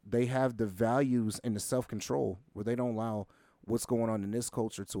typically they have the values and the self-control where they don't allow what's going on in this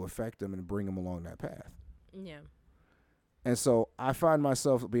culture to affect them and bring them along that path. Yeah. And so I find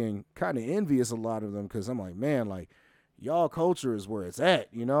myself being kind of envious of a lot of them, because I'm like, man, like, y'all culture is where it's at,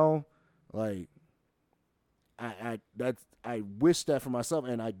 like I wish that for myself,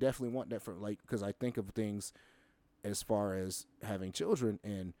 and I definitely want that for, like, because I think of things as far as having children,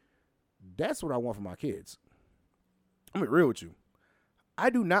 and that's what I want for my kids. I'm being real with you. I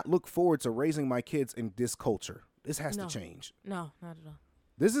do not look forward to raising my kids in this culture. This has to change. No, not at all.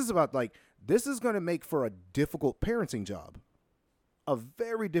 This is about, like, this is going to make for a difficult parenting job, a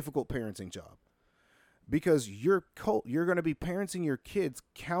very difficult parenting job, because you're going to be parenting your kids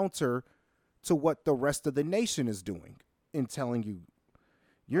counter to what the rest of the nation is doing and telling you.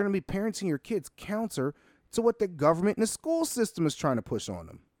 You're going to be parenting your kids counter to what the government and the school system is trying to push on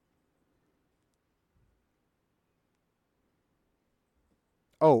them.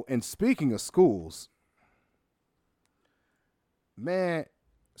 Oh, and speaking of schools, man,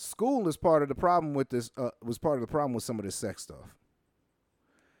 school is part of the problem with this. Was part of the problem with some of this sex stuff.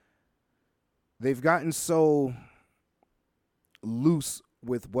 They've gotten so loose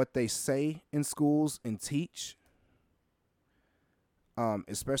with what they say in schools and teach,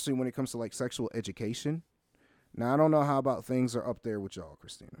 especially when it comes to like sexual education. Now, I don't know how about things are up there with y'all,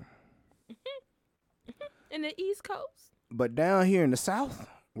 Christina. In the East Coast? But down here in the South,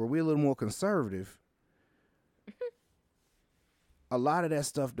 where we're a little more conservative, a lot of that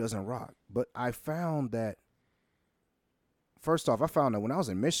stuff doesn't rock. But I found that, first off, when I was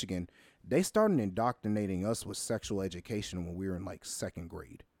in Michigan, they started indoctrinating us with sexual education when we were in like second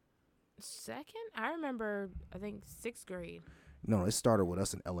grade. Second? I remember, I think 6th grade. No, it started with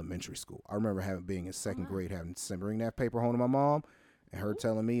us in elementary school. I remember being in second grade, bringing that paper home to my mom, and her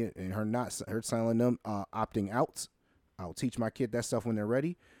telling me, and her telling them opting out. I'll teach my kid that stuff when they're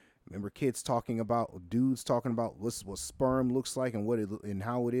ready. Remember dudes talking about what sperm looks like and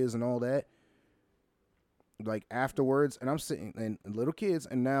how it is and all that. Like afterwards, and I'm sitting and little kids,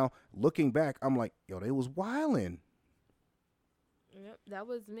 and now looking back, I'm like, yo, they was wilding. Yep, that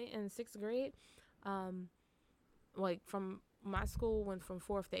was me in 6th grade. Like from my school went from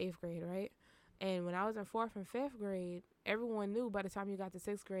 4th to 8th grade, right? And when I was in 4th and 5th grade, everyone knew by the time you got to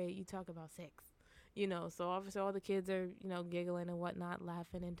 6th grade, you talk about sex. So obviously all the kids are, giggling and whatnot,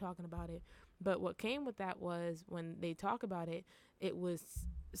 laughing and talking about it. But what came with that was when they talk about it, it was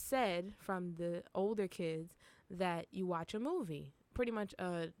said from the older kids that you watch a movie, pretty much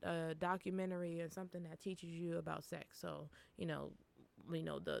a documentary or something that teaches you about sex. So,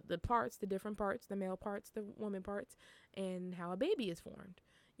 the parts, the different parts, the male parts, the woman parts, and how a baby is formed,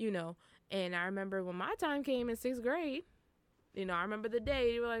 And I remember when my time came in 6th grade, I remember the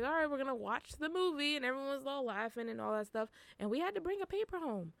day you were like, all right, we're going to watch the movie, and everyone was all laughing and all that stuff. And we had to bring a paper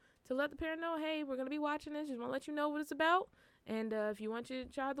home to let the parent know, hey, we're going to be watching this. Just want to let you know what it's about. And if you want your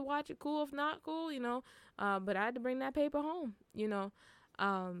child to watch it, cool. If not, cool, But I had to bring that paper home,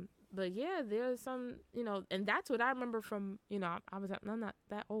 But yeah, there's some, and that's what I remember from, I'm not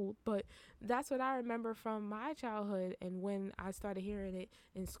that old, but that's what I remember from my childhood and when I started hearing it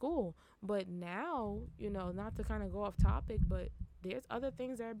in school. But now, not to kind of go off topic, but there's other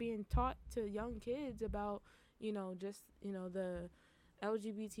things that are being taught to young kids about, the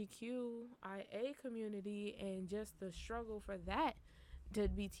LGBTQIA community and just the struggle for that, to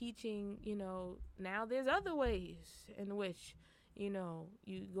be teaching, now there's other ways in which,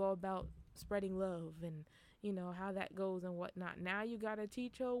 you go about spreading love and, how that goes and whatnot. Now you got to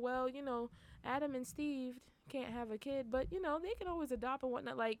teach her, well, Adam and Steve can't have a kid, but, they can always adopt and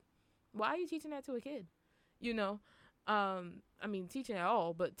whatnot. Like, why are you teaching that to a kid? Teaching at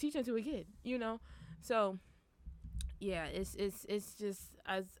all, but teaching to a kid, So, yeah, it's just,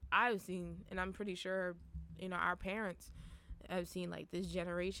 as I've seen, and I'm pretty sure, our parents have seen, like, this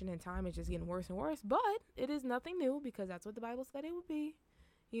generation in time is just getting worse and worse, but it is nothing new because that's what the Bible said it would be.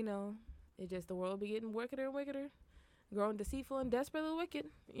 It just, the world will be getting wickeder and wickeder, growing deceitful and desperately wicked,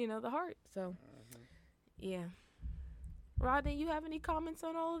 the heart. So, yeah. Rodney, you have any comments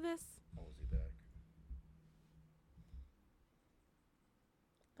on all of this? Oh, is he back?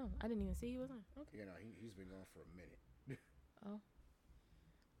 Oh, I didn't even see he was on. Okay. Yeah, no, he's been gone for a minute. Oh.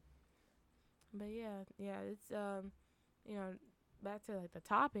 But yeah, it's back to like the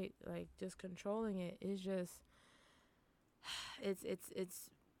topic, like just controlling it is just it's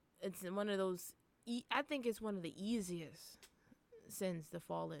one of those I think it's one of the easiest sins to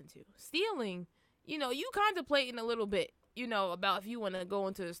fall into. Stealing, you contemplating a little bit, about if you want to go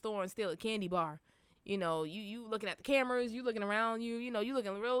into the store and steal a candy bar. You looking at the cameras, you looking around you, you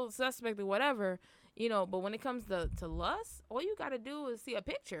looking real suspect or whatever, but when it comes to lust, all you got to do is see a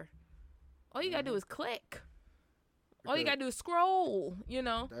picture. All you got to do is click. All you got to do is scroll,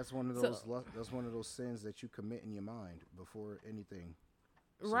 That's one of those that's one of those sins that you commit in your mind before anything.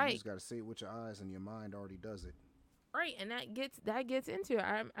 So right. You just got to see it with your eyes, and your mind already does it. Right, and that gets into it.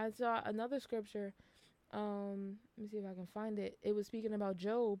 I saw another scripture. Let me see if I can find it. It was speaking about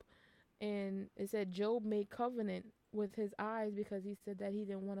Job, and it said Job made covenant with his eyes because he said that he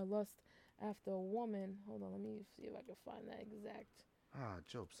didn't want to lust after a woman. Hold on, let me see if I can find that exact.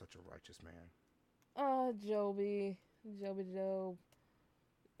 Job's such a righteous man. Job.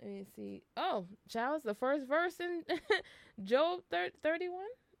 Let me see. Oh, child, the first verse in Job 31.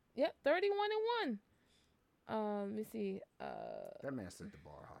 Yep, 31 and 1. Let me see. That man set the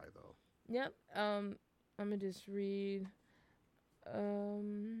bar high, though. Yep. I'm gonna just read. Let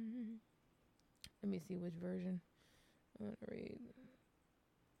me see which version. I'm gonna read.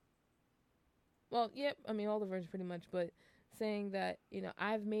 Well, yep. I mean, all the versions pretty much, but saying that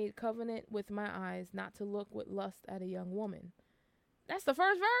I've made covenant with my eyes not to look with lust at a young woman. That's the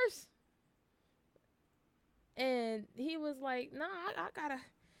first verse. And he was like, "Nah, I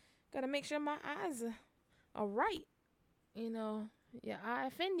gotta make sure my eyes are right. Your eye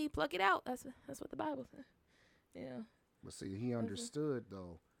offend thee, pluck it out. That's what the Bible says. Yeah." But see, he understood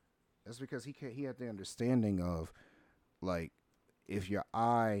though. That's because he had the understanding of, like, if you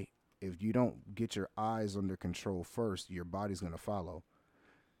don't get your eyes under control first, your body's gonna follow.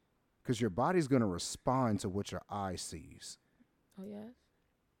 Because your body's gonna respond to what your eye sees. Oh yes.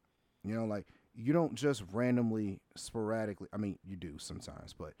 Like, you don't just randomly, sporadically. I mean, you do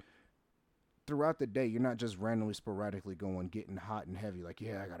sometimes, but throughout the day, you're not just randomly, sporadically getting hot and heavy. Like,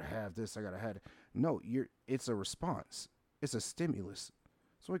 yeah, I gotta have this, I gotta have it. No, it's a response. It's a stimulus.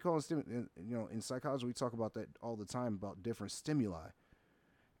 So we call it stimulus. In psychology, we talk about that all the time about different stimuli.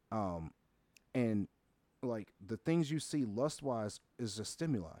 And like the things you see lust-wise is a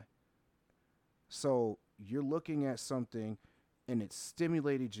stimuli. So you're looking at something, and it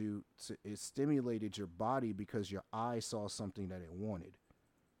stimulated your body because your eye saw something that it wanted.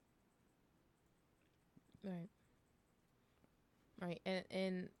 Right.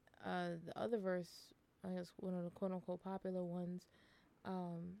 And the other verse, I guess one of the quote unquote popular ones,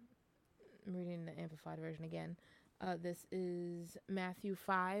 I'm reading the Amplified version again. This is Matthew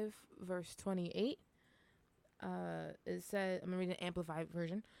 5, verse 28. It says, I'm reading the Amplified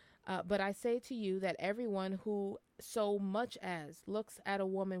version. But I say to you that everyone who so much as looks at a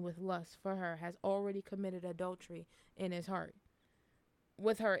woman with lust for her has already committed adultery in his heart,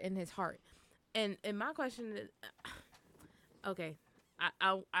 with her in his heart. And my question is, okay,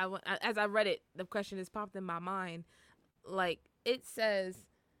 I as I read it, the question has popped in my mind. Like, it says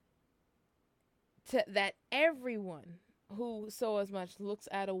that everyone who so as much looks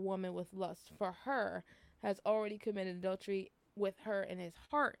at a woman with lust for her has already committed adultery with her in his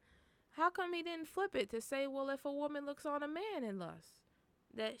heart. How come he didn't flip it to say, well, if a woman looks on a man in lust,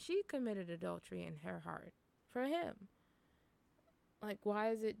 that she committed adultery in her heart for him? Like, why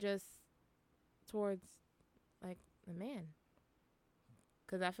is it just towards, like, the man?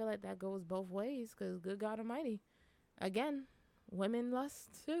 Because I feel like that goes both ways, because good God Almighty, again, women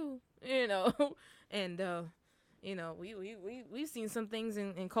lust too, and, we've seen some things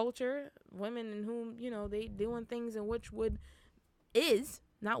in culture, women in whom, they doing things in which is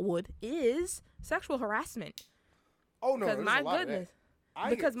sexual harassment. Oh no! Because my goodness,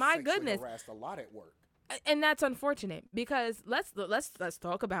 because my goodness, harassed a lot at work, and that's unfortunate. Because let's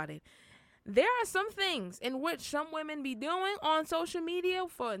talk about it. There are some things in which some women be doing on social media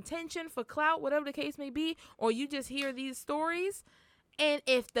for attention, for clout, whatever the case may be, or you just hear these stories, and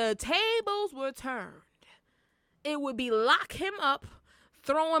if the tables were turned, it would be lock him up,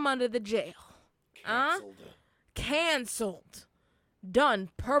 throw him under the jail. Canceled. Done.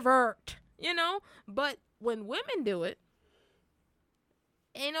 Pervert. But when women do it,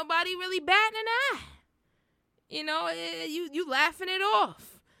 ain't nobody really batting an eye. You laughing it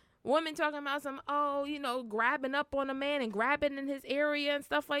off. Women talking about some, grabbing up on a man and grabbing in his area and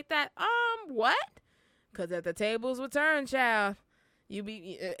stuff like that. What? Because if the tables were turned, child, you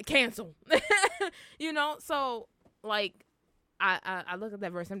be canceled. So, like, I look at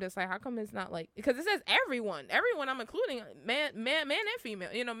that verse, I'm just like, how come it's not like, because it says everyone, I'm including man and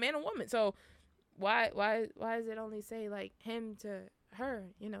female, man and woman. So why does it only say like him to her,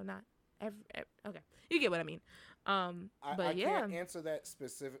 not Okay, you get what I mean. But I yeah, can't answer that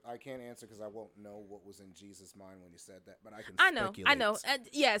specific. I can't answer because I won't know what was in Jesus' mind when he said that. But I can I speculate. know.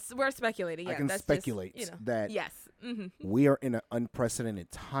 Yes, we're speculating. I Yes, can that's just speculate that yes. Mm-hmm. we are in an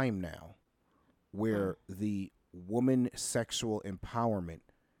unprecedented time now where the woman sexual empowerment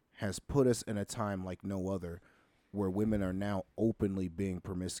has put us in a time like no other, where women are now openly being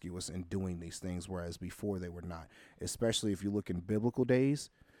promiscuous and doing these things, whereas before they were not. Especially if you look in biblical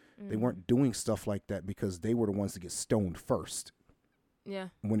days, they weren't doing stuff like that because they were the ones to get stoned first. Yeah.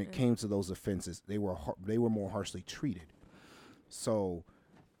 When it came to those offenses, they were more harshly treated. So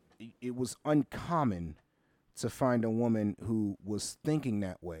it was uncommon to find a woman who was thinking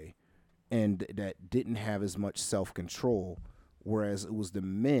that way and that didn't have as much self-control, whereas it was the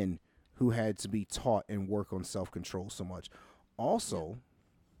men who had to be taught and work on self-control so much. Also,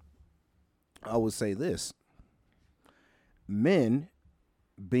 I would say this: men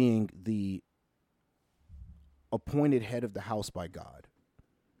being the appointed head of the house by God,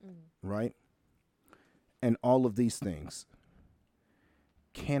 right? And all of these things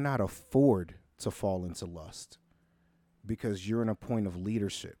cannot afford to fall into lust because you're in a point of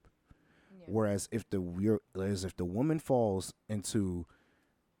leadership. Yeah. Whereas if the woman falls into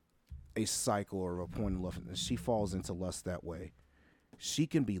a cycle or a point of lust, and she falls into lust that way, she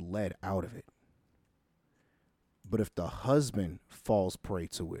can be led out of it. But if the husband falls prey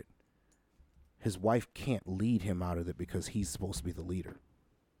to it, his wife can't lead him out of it because he's supposed to be the leader.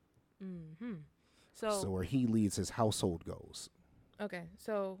 Mm-hmm. So where he leads, his household goes. Okay,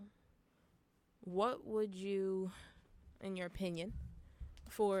 so what would you, in your opinion,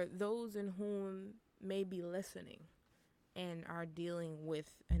 for those in whom may be listening and are dealing with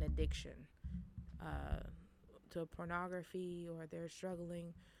an addiction to pornography, or they're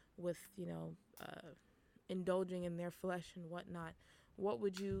struggling with, indulging in their flesh and whatnot, what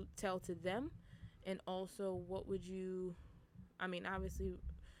would you tell to them? And also, what would you, obviously,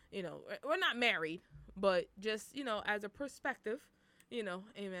 we're not married, but just, as a perspective,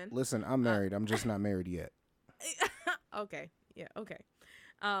 amen. Listen, I'm married. I'm just not married yet. Okay. Yeah. Okay.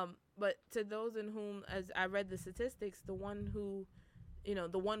 But to those in whom, as I read the statistics, the one who,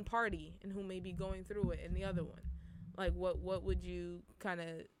 the one party in who may be going through it and the other one, like what would you kind of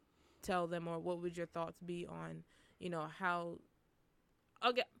tell them, or what would your thoughts be on, how,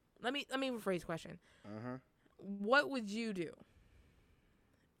 okay, let me rephrase the question. What would you do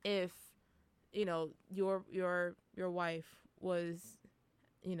if, your wife was,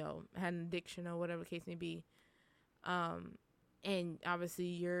 had an addiction or whatever the case may be, and obviously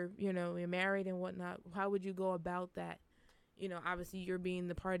you're married and whatnot? How would you go about that? Obviously you're being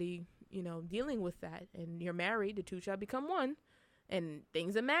the party, dealing with that, and you're married, the two shall become one, and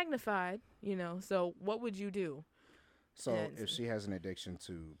things are magnified, so what would you do? So if she has an addiction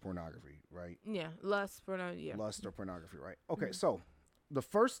to pornography, right? Yeah, lust, pornography, yeah. Lust or pornography, right? Okay, so the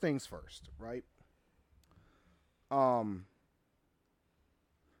first things first, right?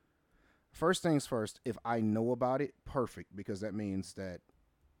 First things first, if I know about it, perfect, because that means that,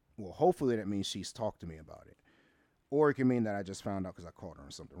 well, hopefully that means she's talked to me about it. Or it can mean that I just found out because I called her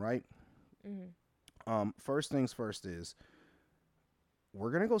or something, right? First things first is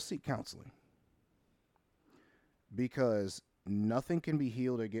we're going to go seek counseling, because nothing can be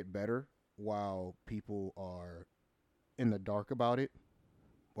healed or get better while people are in the dark about it,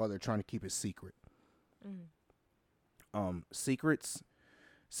 while they're trying to keep it secret.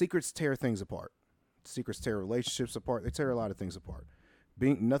 Secrets tear things apart. Secrets tear relationships apart. They tear a lot of things apart.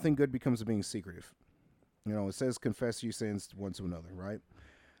 Nothing good becomes being secretive. It says confess your sins one to another, right?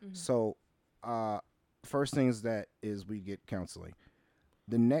 So, first things that is we get counseling.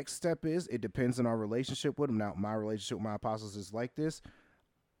 The next step is, it depends on our relationship with them. Now, my relationship with my apostles is like this.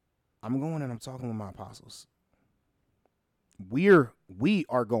 I'm going and I'm talking with my apostles. We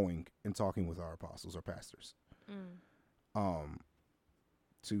are going and talking with our apostles or pastors.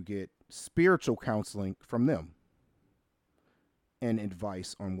 To get spiritual counseling from them and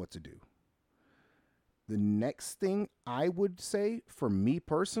advice on what to do. The next thing I would say for me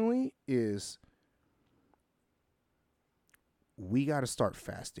personally is we got to start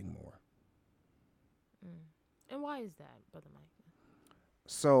fasting more. And why is that, Brother Mike?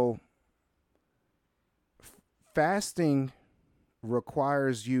 So fasting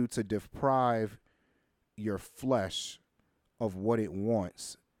requires you to deprive your flesh of what it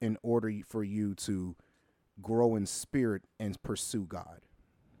wants in order for you to grow in spirit and pursue God.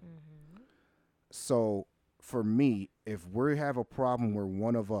 So for me, if we have a problem where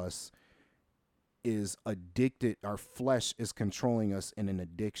one of us is addicted, our flesh is controlling us in an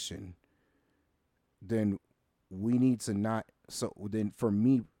addiction, then we need to not So then for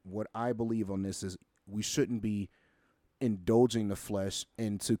me, what I believe on this is we shouldn't be indulging the flesh,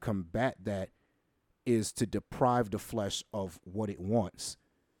 and to combat that is to deprive the flesh of what it wants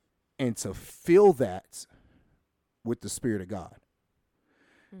and to fill that with the Spirit of God.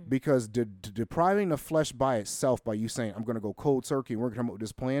 Because depriving the flesh by itself, by you saying, I'm going to go cold turkey and we're going to come up with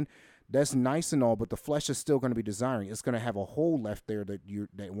this plan, that's nice and all, but the flesh is still going to be desiring. It's going to have a hole left there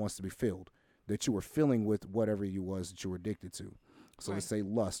that wants to be filled, that you were filling with whatever you was that you were addicted to. So let's say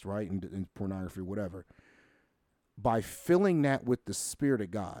lust, right, and pornography, whatever. By filling that with the Spirit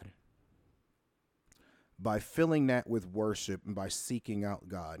of God, by filling that with worship and by seeking out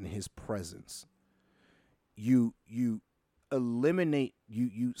God and his presence, you eliminate,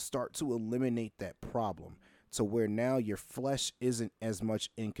 you start to eliminate that problem to where now your flesh isn't as much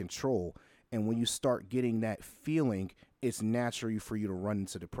in control. And when you start getting that feeling, it's natural for you to run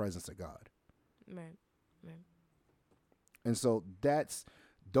into the presence of God. Right. And so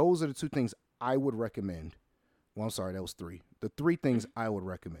those are the two things I would recommend. Well, I'm sorry, that was three. The three things I would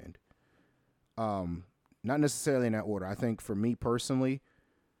recommend. Not necessarily in that order. I think for me personally,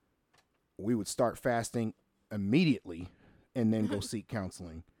 we would start fasting immediately and then go seek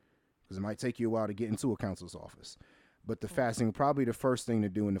counseling, because it might take you a while to get into a counselor's office. But the fasting, probably the first thing to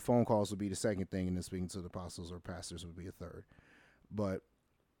do, and the phone calls would be the second thing, and then speaking to the apostles or pastors would be a third.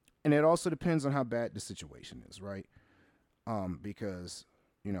 And it also depends on how bad the situation is, right? Because,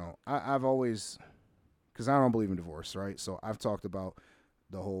 I've always, because I don't believe in divorce, right? So I've talked about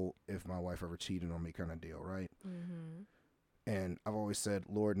the whole if my wife ever cheated on me kind of deal, right? And I've always said,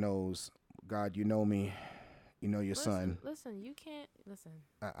 Lord knows, God, you know me. You know your son. Listen, you can't listen.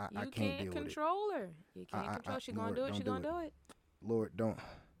 I You can't can't deal with it. control her. You can't control. She gonna Lord, do it. don't She do gonna it. do it. Lord,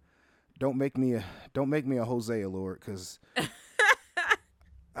 don't make me a Hosea, Lord, because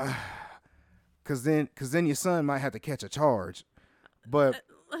then your son might have to catch a charge. But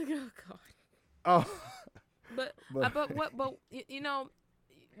Oh God. oh, But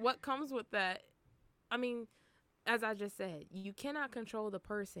what comes with that? I mean, as I just said, you cannot control the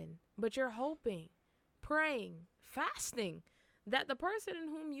person, but you're hoping, praying, fasting that the person in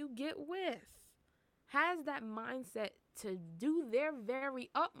whom you get with has that mindset to do their very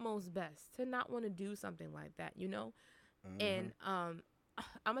utmost best to not want to do something like that, And I'm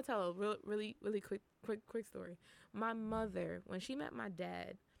gonna tell a really quick story. My mother, when she met my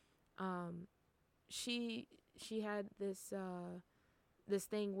dad, she had this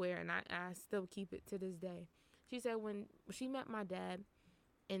thing where, and I still keep it to this day. She said when she met my dad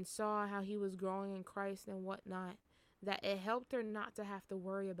and saw how he was growing in Christ and whatnot, that it helped her not to have to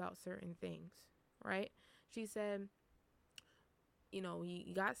worry about certain things, right? She said,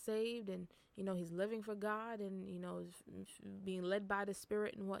 he got saved and, he's living for God and, being led by the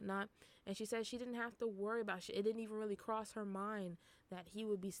Spirit and whatnot. And she said she didn't have to worry about it. It didn't even really cross her mind that he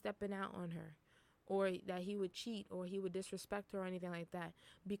would be stepping out on her, or that he would cheat, or he would disrespect her, or anything like that,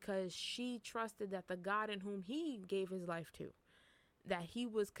 because she trusted that the God in whom he gave his life to, that he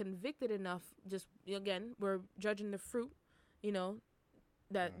was convicted enough. Just again, we're judging the fruit,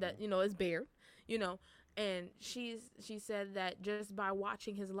 that is bare, and she said that just by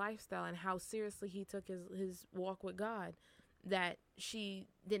watching his lifestyle and how seriously he took his walk with God, that she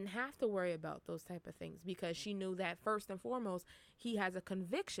didn't have to worry about those type of things, because she knew that first and foremost he has a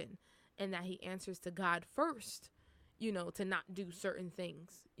conviction, and that he answers to God first, to not do certain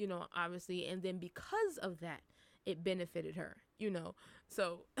things, obviously. And then because of that, it benefited her,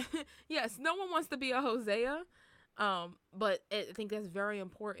 So, yes, no one wants to be a Hosea. But I think that's very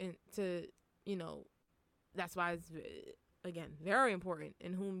important to, that's why it's, again, very important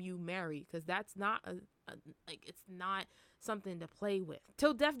in whom you marry. Because that's not it's not something to play with.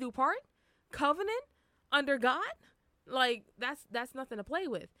 Till death do part, covenant under God. Like that's nothing to play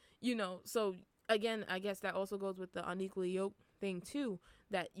with. So again, I guess that also goes with the unequally yoked thing too,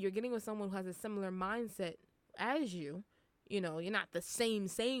 that you're getting with someone who has a similar mindset as you. You're not the same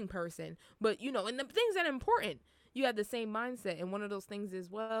person, but and the things that are important, you have the same mindset. And one of those things is,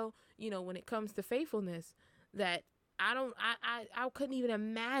 well, when it comes to faithfulness, that I couldn't even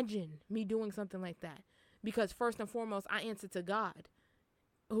imagine me doing something like that, because first and foremost, I answer to God,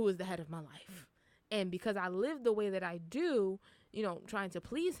 who is the head of my life. And because I live the way that I do, trying to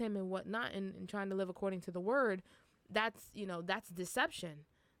please him and whatnot, and trying to live according to the word, that's deception.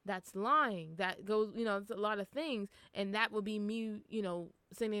 That's lying. That goes, it's a lot of things. And that would be me,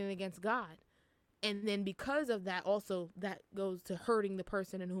 sinning against God. And then because of that, also that goes to hurting the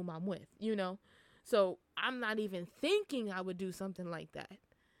person in whom I'm with, So I'm not even thinking I would do something like that,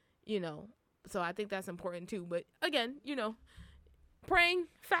 So I think that's important too. But again, praying,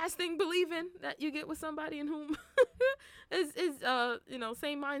 fasting, believing that you get with somebody in whom is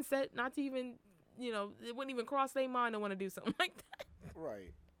same mindset, not to even, it wouldn't even cross their mind to want to do something like that.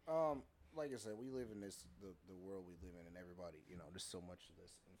 Right. Like I said, we live in the world we live in, and everybody, there's so much of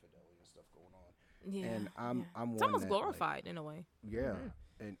this infidelity and stuff going on. Yeah. And I'm It's one almost that, glorified in a way. yeah.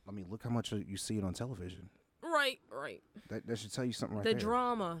 And I mean, look how much you see it on television. Right. That should tell you something right The there.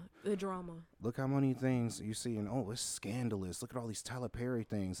 the drama. Look how many things you see, and it's scandalous. Look at all these Tyler Perry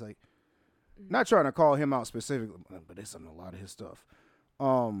things. Like, not trying to call him out specifically, but it's on a lot of his stuff.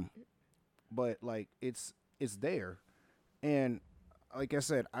 But like it's there, and like I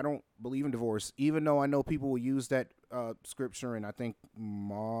said, I don't believe in divorce, even though I know people will use that scripture, and I think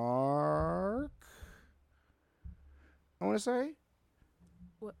Mark, I want to say.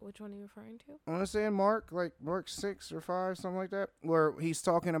 Which one are you referring to? I want to say in Mark 6 or 5, something like that, where he's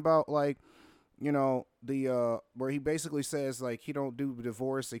talking about like, the where he basically says like he don't do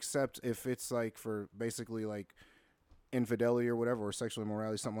divorce except if it's like for basically like infidelity or whatever, or sexual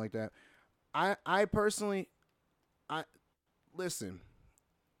immorality, something like that. I personally, listen.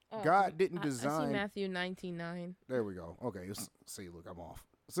 God didn't design. I see Matthew 19:9. There we go. Okay, see, look, I'm off.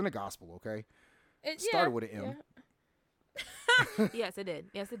 It's in the gospel. Okay, It started with an M. Yeah. Yes, it did.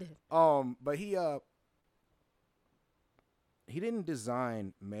 But he didn't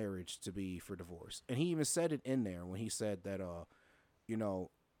design marriage to be for divorce, and he even said it in there when he said that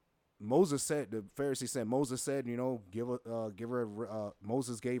Moses said, the Pharisee said, Moses said,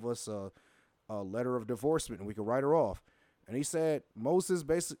 Moses gave us a letter of divorcement and we could write her off. And he said Moses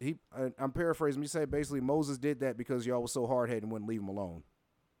basically, I'm paraphrasing, he said basically Moses did that because y'all was so hard headed and wouldn't leave him alone.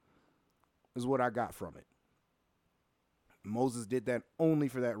 Is what I got from it. Moses did that only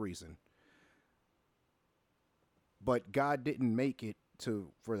for that reason. But God didn't make it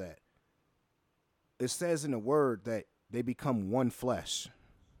for that. It says in the word that they become one flesh.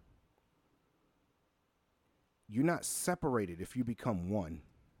 You're not separated if you become one.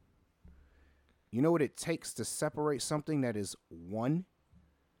 You know what it takes to separate something that is one?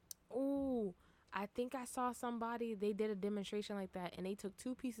 Ooh, I think I saw somebody, they did a demonstration like that, and they took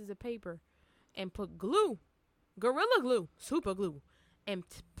 2 pieces of paper and put glue, Gorilla Glue, super glue, and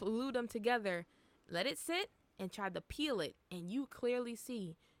glued them together, let it sit, and tried to peel it, and you clearly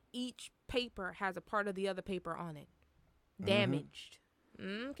see each paper has a part of the other paper on it. Damaged.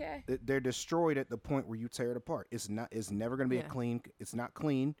 Okay. They're destroyed at the point where you tear it apart. It's never going to be clean. It's not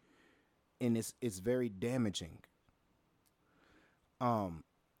clean, and it's very damaging.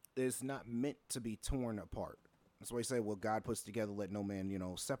 It's not meant to be torn apart. That's why you say, well, God puts together, let no man,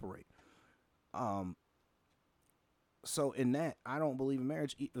 separate. So in that, I don't believe in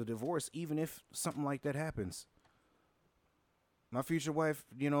marriage, divorce, even if something like that happens. My future wife,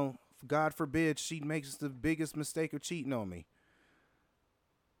 God forbid, she makes the biggest mistake of cheating on me.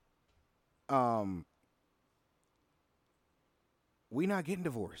 We not getting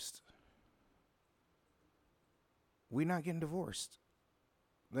divorced. We not getting divorced.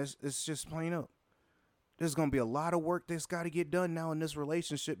 It's just plain up. There's going to be a lot of work that's got to get done now in this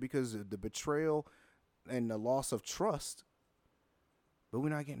relationship because of the betrayal and the loss of trust. But we're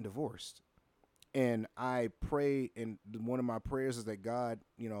not getting divorced. And I pray, and one of my prayers is that God,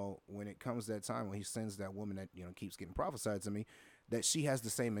 when it comes that time when he sends that woman that, keeps getting prophesied to me, that she has the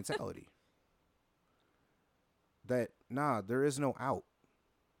same mentality. That, there is no out.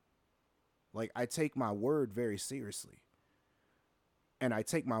 Like, I take my word very seriously. And I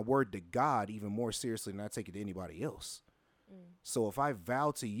take my word to God even more seriously than I take it to anybody else. So if I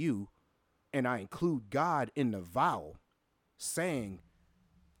vow to you and I include God in the vow, saying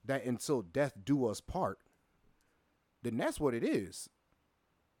that until death do us part, then that's what it is.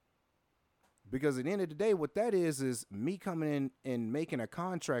 Because at the end of the day, what that is me coming in and making a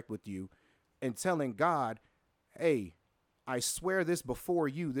contract with you and telling God, hey, I swear this before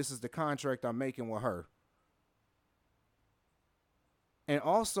you, this is the contract I'm making with her. And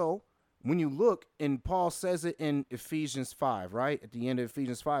also, when you look, and Paul says it in Ephesians 5, right? At the end of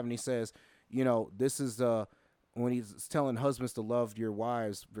Ephesians 5, and he says, this is when he's telling husbands to love your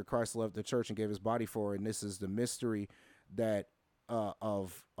wives, for Christ loved the church and gave his body for her, and this is the mystery that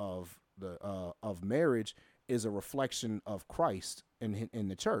of marriage is a reflection of Christ in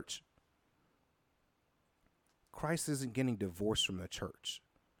the church. Christ isn't getting divorced from the church.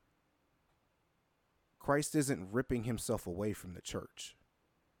 Christ isn't ripping himself away from the church.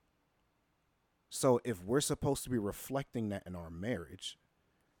 So if we're supposed to be reflecting that in our marriage,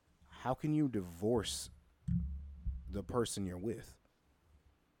 how can you divorce the person you're with?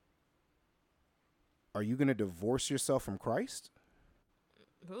 Are you going to divorce yourself from Christ?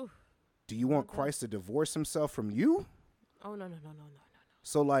 Ooh. Do you want Christ to divorce himself from you? Oh no no no no no no.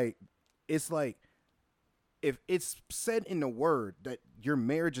 So like, it's like if it's said in the word that your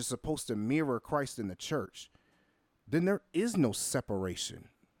marriage is supposed to mirror Christ in the church, then there is no separation.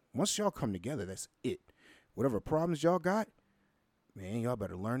 Once y'all come together, that's it. Whatever problems y'all got, man, y'all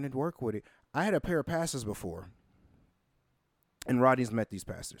better learn to work with it. I had a pair of pastors before, and Rodney's met these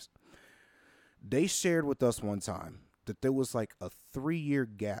pastors. They shared with us one time that there was like a 3-year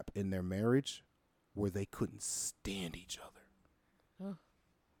gap in their marriage where they couldn't stand each other. Oh.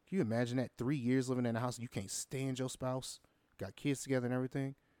 Can you imagine that? 3 years living in a house and you can't stand your spouse, got kids together and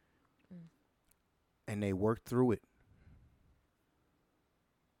everything, and they worked through it.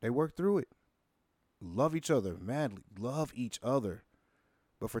 They worked through it. Love each other madly. Love each other.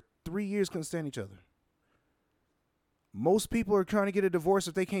 But for 3 years couldn't stand each other. Most people are trying to get a divorce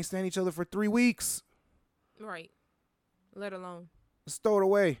if they can't stand each other for 3 weeks. Right. Let alone. Let's throw it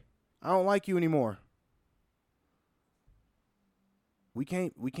away. I don't like you anymore. We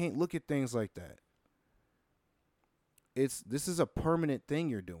can't look at things like that. This is a permanent thing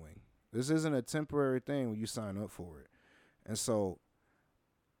you're doing. This isn't a temporary thing when you sign up for it. And so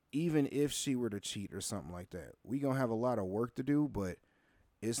even if she were to cheat or something like that, we gonna have a lot of work to do, but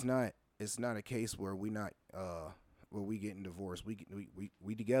it's not a case where we getting divorced.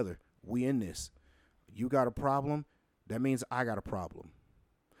 We together. We in this. You got a problem, that means I got a problem.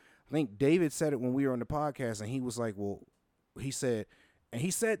 I think David said it when we were on the podcast, and he was like, well, he said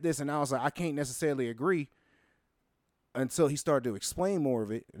this, and I was like, I can't necessarily agree until he started to explain more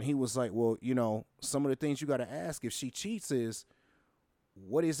of it. And he was like, well, some of the things you got to ask if she cheats is,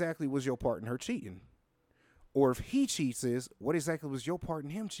 what exactly was your part in her cheating? Or if he cheats is, what exactly was your part in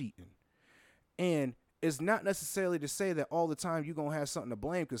him cheating? And it's not necessarily to say that all the time you're going to have something to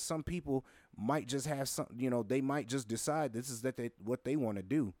blame, because some people might just have something, they might just decide this is what they want to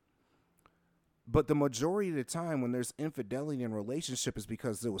do. But the majority of the time when there's infidelity in a relationship is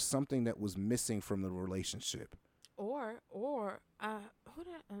because there was something that was missing from the relationship. Or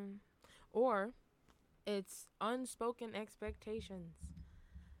it's unspoken expectations.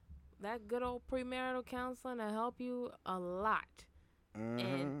 That good old premarital counseling will help you a lot.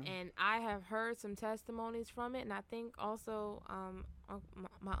 Mm-hmm. And I have heard some testimonies from it, and I think also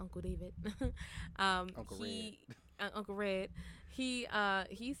my Uncle David, Uncle Red, he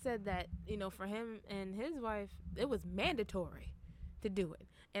said that for him and his wife it was mandatory to do it.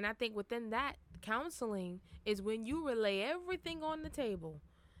 And I think within that, counseling is when you relay everything on the table,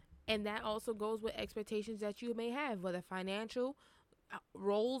 and that also goes with expectations that you may have, whether financial,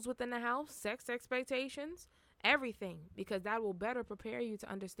 roles within the house, sex expectations, everything, because that will better prepare you to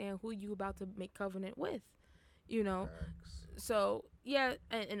understand who you about to make covenant with, Facts. So yeah,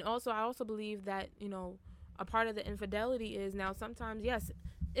 and also I also believe that a part of the infidelity is, now sometimes, yes,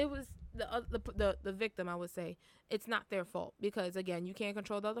 it was the victim. I would say it's not their fault, because again, you can't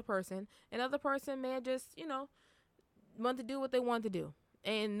control the other person, and the other person may just want to do what they want to do,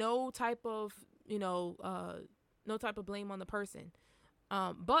 and no type of blame on the person.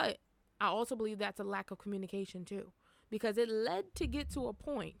 But I also believe that's a lack of communication too, because it led to get to a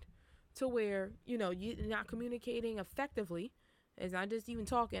point to where, you're not communicating effectively. It's not just even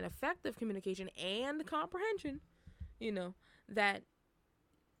talking, effective communication and comprehension, that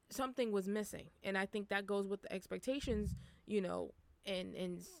something was missing. And I think that goes with the expectations,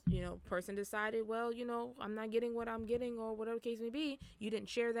 and person decided, well, I'm not getting what I'm getting, or whatever the case may be. You didn't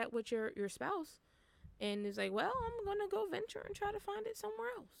share that with your spouse. And it's like, well, I'm going to go venture and try to find it somewhere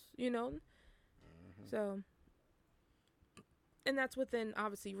else, Mm-hmm. So, and that's within,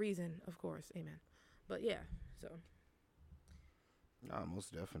 obviously, reason, of course. Amen. But yeah, so. Nah,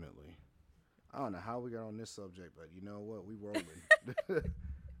 most definitely. I don't know how we got on this subject, but you know what? We rolling.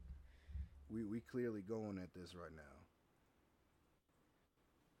 we clearly going at this right now.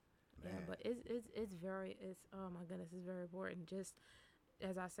 Man. Yeah, but it's oh my goodness, it's very important. Just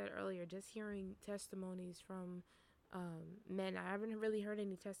as I said earlier, just hearing testimonies from men. I haven't really heard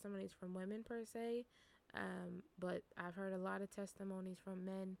any testimonies from women per se, but I've heard a lot of testimonies from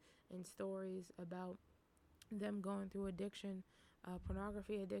men and stories about them going through addiction,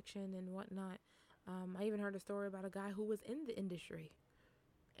 pornography addiction and whatnot. I even heard a story about a guy who was in the industry,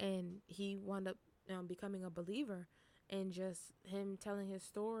 and he wound up becoming a believer, and just him telling his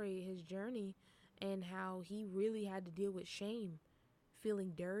story, his journey, and how he really had to deal with shame,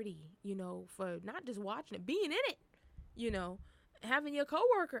 feeling dirty, for not just watching it, being in it, having your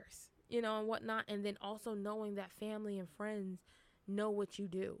coworkers, and whatnot, and then also knowing that family and friends know what you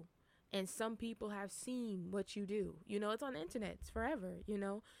do. And some people have seen what you do. It's on the internet. It's forever,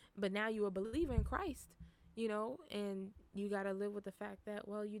 but now you're a believer in Christ. and you got to live with the fact that,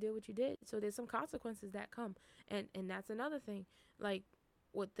 well, you did what you did. So there's some consequences that come. And that's another thing. Like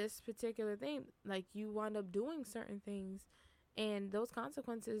with this particular thing, like you wind up doing certain things and those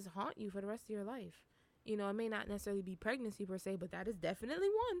consequences haunt you for the rest of your life. It may not necessarily be pregnancy per se, but that is definitely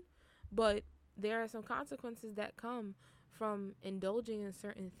one. But there are some consequences that come from indulging in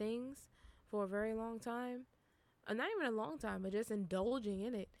certain things for a very long time. Not even a long time, but just indulging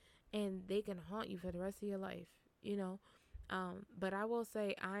in it, and they can haunt you for the rest of your life. You know, but I will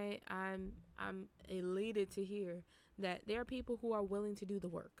say I'm elated to hear that there are people who are willing to do the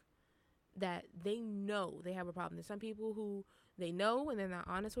work, that they know they have a problem. There's some people who they know and they're not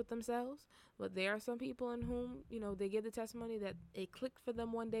honest with themselves, but there are some people in whom, they give the testimony that it clicked for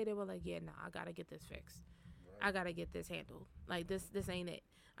them one day. They were like, yeah, nah, I gotta get this fixed. I gotta get this handled. Like this ain't it.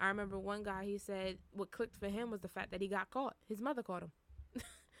 I remember one guy, he said what clicked for him was the fact that he got caught. His mother caught him.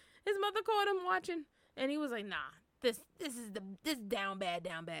 His mother caught him watching, and he was like, nah, this down bad.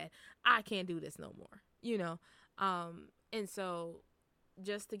 I can't do this no more. And so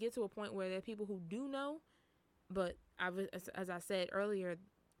just to get to a point where there are people who do know, but as I said earlier,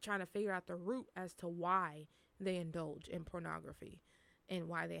 trying to figure out the root as to why they indulge in pornography and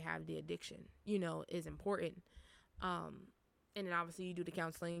why they have the addiction, is important. And then obviously you do the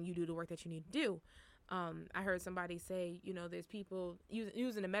counseling, you do the work that you need to do. I heard somebody say, there's people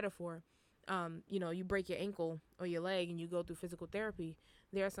using a metaphor. You break your ankle or your leg and you go through physical therapy.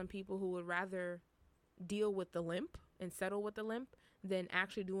 There are some people who would rather deal with the limp and settle with the limp than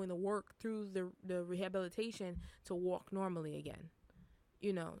actually doing the work through the rehabilitation to walk normally again.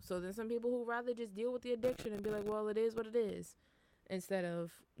 So there's some people who rather just deal with the addiction and be like, well, it is what it is, instead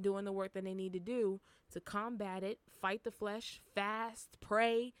of doing the work that they need to do to combat it, fight the flesh, fast,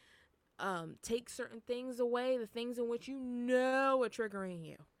 pray, take certain things away, the things in which are triggering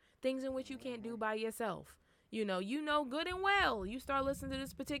you, things in which you can't do by yourself. You know good and well, you start listening to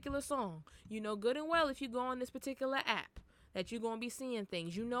this particular song. Good and well if you go on this particular app that you're going to be seeing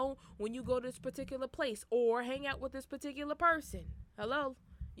things. When you go to this particular place or hang out with this particular person. Hello?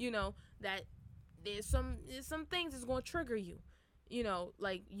 That there's some things that's going to trigger you.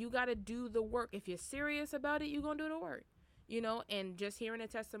 Like you got to do the work. If you're serious about it, you're going to do the work. And just hearing the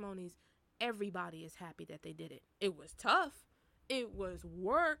testimonies, everybody is happy that they did it. It was tough. It was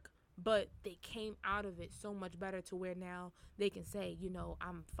work, but they came out of it so much better to where now they can say,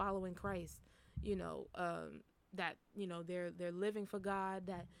 I'm following Christ, that, they're living for God,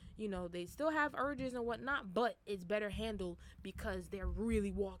 that, they still have urges and whatnot, but it's better handled because they're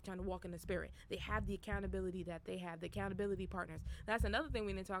really trying to walk in the spirit. They have the accountability that they have, the accountability partners. That's another thing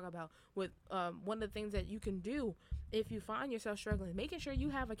we didn't talk about with one of the things that you can do if you find yourself struggling, making sure you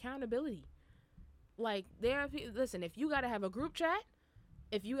have accountability. Like listen, if you got to have a group chat,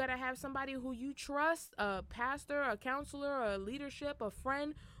 if you got to have somebody who you trust, a pastor, a counselor, a leadership, a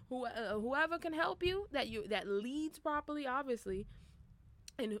friend, whoever can help you, that leads properly, obviously,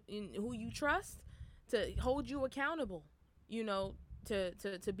 and who you trust to hold you accountable,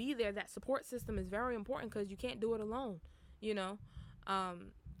 to be there. That support system is very important because you can't do it alone,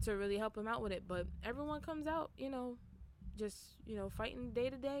 to really help them out with it. But everyone comes out, just, fighting day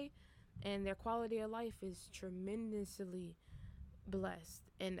to day, and their quality of life is tremendously blessed.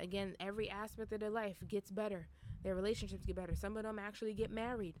 And again, every aspect of their life gets better. Their relationships get better. Some of them actually get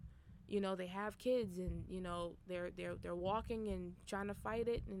married. They have kids, and they're walking and trying to fight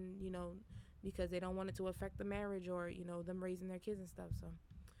it, and because they don't want it to affect the marriage or them raising their kids and stuff. So,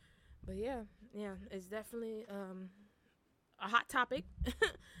 but yeah, it's definitely a hot topic.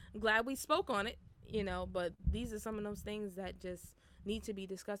 Glad we spoke on it. But these are some of those things that just need to be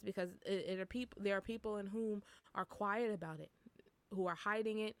discussed because there are people in whom are quiet about it, who are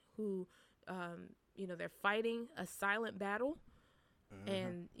hiding it, who they're fighting a silent battle,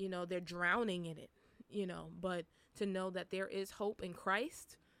 and they're drowning in it, but to know that there is hope in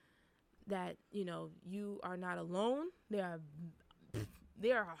Christ, that you are not alone.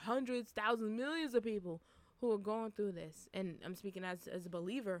 There are hundreds, thousands, millions of people who are going through this, and I'm speaking as a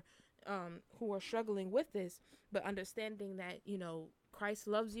believer, who are struggling with this, but understanding that Christ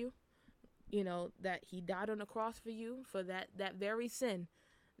loves you, that he died on the cross for you for that very sin,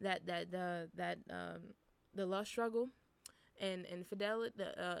 that the lust struggle and infidelity,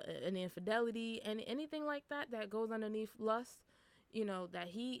 and infidelity and anything like that goes underneath lust, that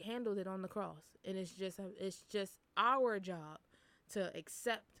he handled it on the cross. And it's just our job to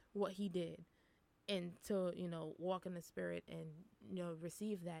accept what he did and to, walk in the spirit and,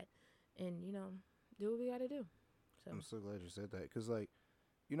 receive that and, do what we got to do. So I'm so glad you said that because, like,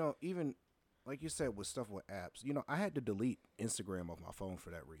 even like you said, with stuff with apps, you know, I had to delete Instagram off my phone for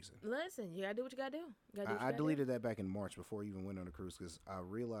that reason. Listen, you gotta do what you gotta do. You gotta do what you I gotta deleted that back in March before I even went on the cruise because I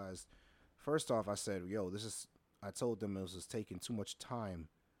realized, first off, I said, yo, this is, I told them it was just taking too much time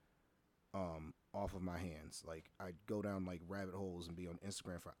off of my hands. Like, I'd go down like rabbit holes and be on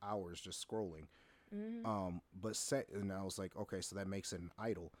Instagram for hours just scrolling. do. And I was like, okay, so that makes it an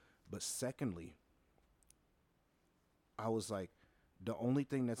idol. But secondly, I was like, the only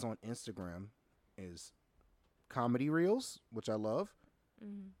thing that's on Instagram is comedy reels, which I love,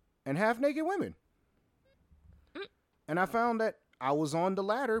 and half naked women. And I found that I was on the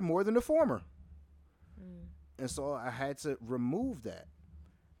latter more than the former. And so I had to remove that.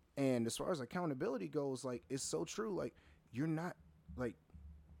 And as far as accountability goes, like, it's so true. Like, you're not, like,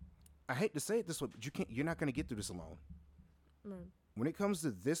 I hate to say it this way, but you're not going to get through this alone. Right. When it comes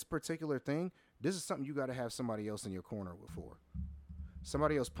to this particular thing, this is something you got to have somebody else in your corner for.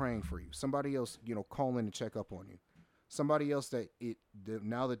 Somebody else praying for you. Somebody else, you know, calling to check up on you. Somebody else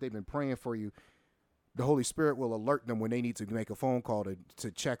now that they've been praying for you, the Holy Spirit will alert them when they need to make a phone call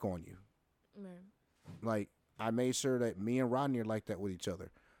to check on you. Right. Like, I made sure that me and Rodney are like that with each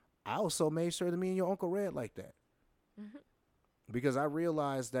other. I also made sure that me and your Uncle Red like that. Because I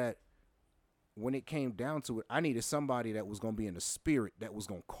realized that when it came down to it, I needed somebody that was going to be in the spirit that was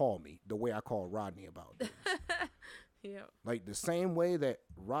going to call me the way I called Rodney about it. Yeah. Like, the same way that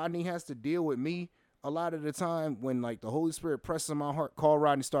Rodney has to deal with me a lot of the time when, like, the Holy Spirit presses on my heart, call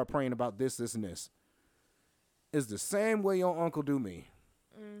Rodney, start praying about this, this, and this. It's the same way your uncle do me.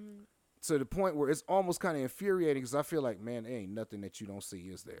 To the point where it's almost kind of infuriating because I feel like, man, there ain't nothing that you don't see,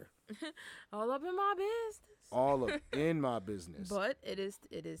 is there? All up in my business. All up in my business. But it is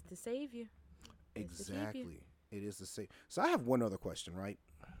to save you. It's to keep you. Exactly. It is to save. So I have one other question, right?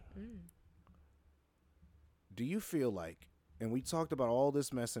 Do you feel like, and we talked about all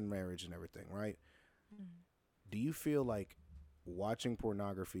this mess in marriage and everything, right? Do you feel like watching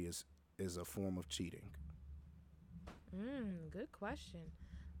pornography is a form of cheating? Good question.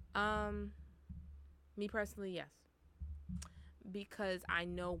 Me personally, yes. Because I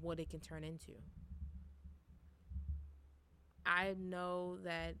know what it can turn into. I know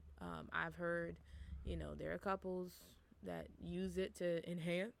that I've heard, you know, there are couples that use it to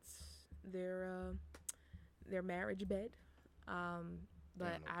enhance their marriage bed.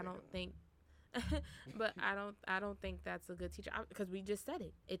 But I don't think but I don't think that's a good teacher because we just said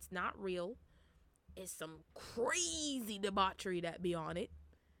it. It's not real. It's some crazy debauchery that be on it.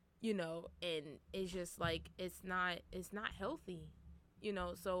 You know, and it's just like it's not healthy, you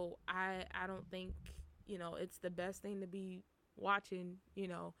know. So I don't think, you know, it's the best thing to be watching, you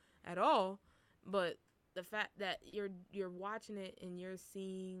know, at all. But the fact that you're watching it and you're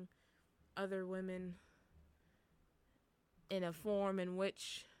seeing other women in a form in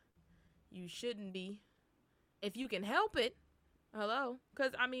which you shouldn't be, if you can help it, hello,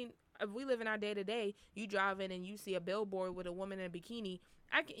 because I mean, if we live in our day to day, you drive in and you see a billboard with a woman in a bikini.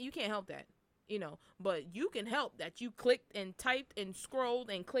 You can't help that, you know, but you can help that you clicked and typed and scrolled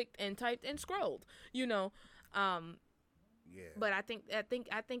and clicked and typed and scrolled, you know. Yeah. But I think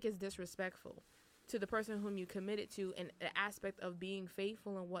it's disrespectful to the person whom you committed to, and the aspect of being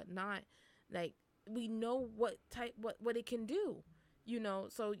faithful and whatnot. Like, we know what it can do, you know.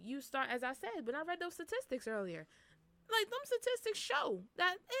 So you start, as I said, when I read those statistics earlier, like, them statistics show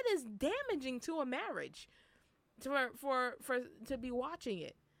that it is damaging to a marriage. To be watching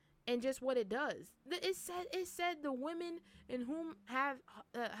it, and just what it does. It said the women in whom have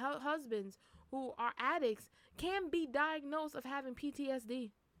husbands who are addicts can be diagnosed of having PTSD.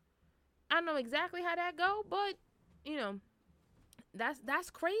 I don't know exactly how that go, but you know,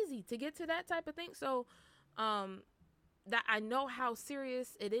 that's crazy to get to that type of thing. So, that I know how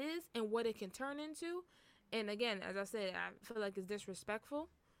serious it is and what it can turn into. And again, as I said, I feel like it's disrespectful,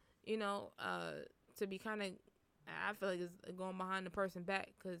 you know, to be kind of. I feel like it's going behind the person back,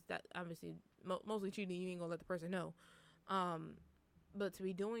 because that obviously mostly cheating, you ain't gonna let the person know. But to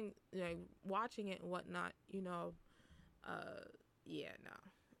be doing, like, watching it and whatnot, you know, yeah,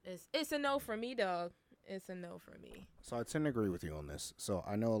 no, it's a no for me, dog. It's a no for me. So I tend to agree with you on this. So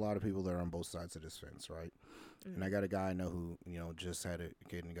I know a lot of people that are on both sides of this fence, right? And I got a guy I know who, you know, just had a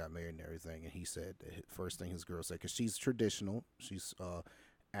kid and got married and everything, and he said the first thing his girl said, because she's traditional, she's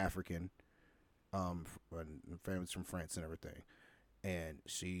African. Family's from France and everything, and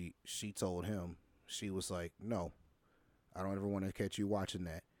she told him, she was like, no, I don't ever want to catch you watching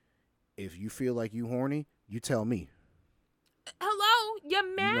that. If you feel like you horny, you tell me. Hello,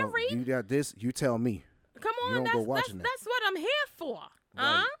 you're married. You got this, you tell me. Come on, you don't go watching that. That's what I'm here for.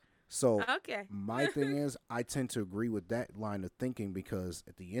 Right. So okay. my thing is, I tend to agree with that line of thinking, because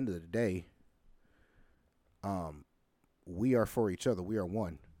at the end of the day, we are for each other. We are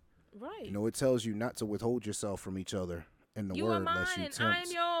one. Right. You know, it tells you not to withhold yourself from each other in the You word are mine lest you and I am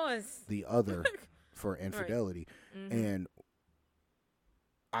tempt yours. the other for infidelity. Mm-hmm. And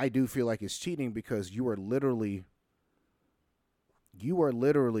I do feel like it's cheating because you are literally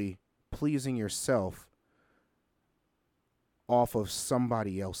pleasing yourself off of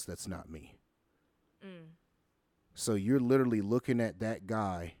somebody else that's not me. So you're literally looking at that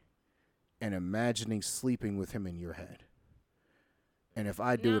guy and imagining sleeping with him in your head. And if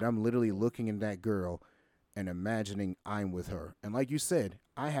I do it, I'm literally looking at that girl and imagining I'm with her. And like you said,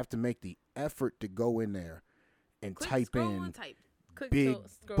 I have to make the effort to go in there and type in big,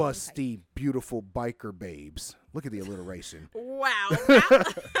 busty, beautiful biker babes. Look at the alliteration. Wow.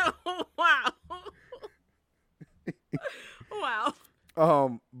 Wow.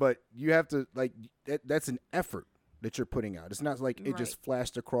 Wow. But you have to, like, that's an effort that you're putting out. It's not like it just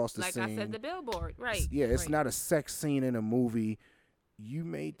flashed across the scene. Like I said, the billboard. Right. Yeah, it's not a sex scene in a movie. You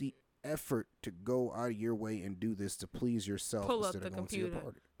made the effort to go out of your way and do this to please yourself. Pull up instead the of going to your computer.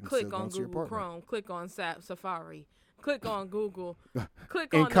 party, Click on Google Chrome. Click on Safari. Click on Google.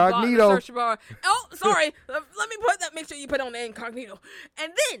 Click on incognito. the search bar. Oh, sorry. Let me put that. Make sure you put on the incognito.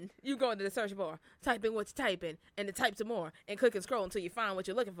 And then you go into the search bar, type in what you're typing, and then type some more, and click and scroll until you find what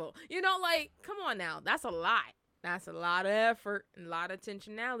you're looking for. You know, like, come on now. That's a lot. That's a lot of effort and a lot of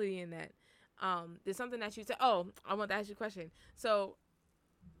intentionality in that. There's something that you said. Oh, I want to ask you a question. So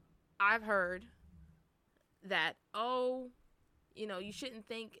I've heard that, you shouldn't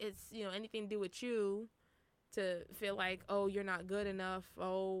think it's, anything to do with you to feel like, oh, you're not good enough.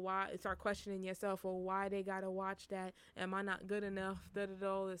 Oh, why? Start questioning yourself. Oh, why they got to watch that? Am I not good enough?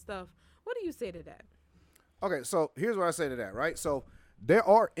 All this stuff. What do you say to that? Okay, so here's what I say to that, right? So there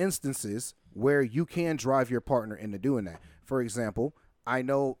are instances where you can drive your partner into doing that. For example, I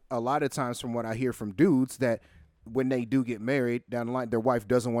know a lot of times from what I hear from dudes that when they do get married down the line, their wife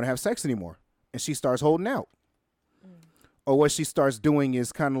doesn't want to have sex anymore, and she starts holding out. Or what she starts doing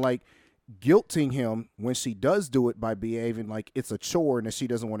is kind of like guilting him when she does do it by behaving like it's a chore and that she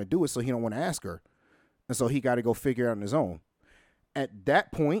doesn't want to do it, so he don't want to ask her. And so he got to go figure it out on his own. At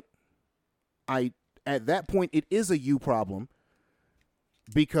that point, it is a you problem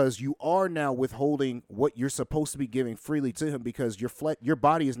because you are now withholding what you're supposed to be giving freely to him because your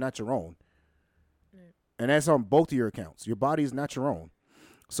body is not your own. And that's on both of your accounts. Your body is not your own.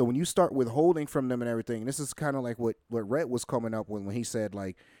 So when you start withholding from them and everything, and this is kind of like what Rhett was coming up with when he said,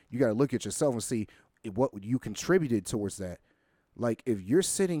 like, you got to look at yourself and see what you contributed towards that. Like, if you're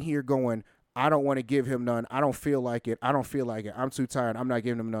sitting here going, I don't want to give him none. I don't feel like it. I'm too tired. I'm not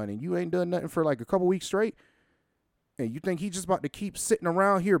giving him none. And you ain't done nothing for like a couple weeks straight. And you think he's just about to keep sitting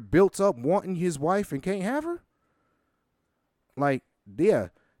around here built up wanting his wife and can't have her? Like, yeah,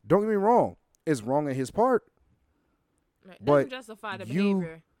 don't get me wrong. It's wrong on his part. Right. But doesn't justify the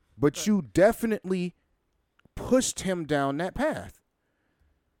behavior. But you definitely pushed him down that path.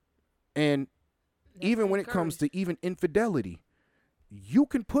 And even when it comes to even infidelity, you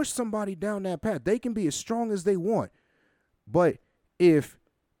can push somebody down that path. They can be as strong as they want. But if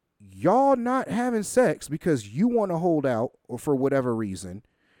y'all not having sex because you want to hold out or for whatever reason,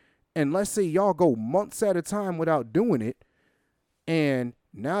 and let's say y'all go months at a time without doing it, and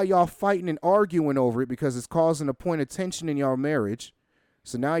now y'all fighting and arguing over it because it's causing a point of tension in y'all marriage.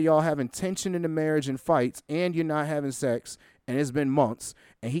 So now y'all having tension in the marriage and fights, and you're not having sex, and it's been months,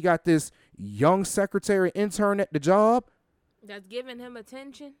 and he got this young secretary intern at the job that's giving him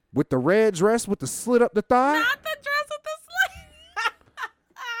attention with the red dress with the slit up the thigh. Not the dress with the slit.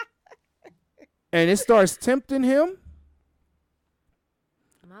 And it starts tempting him.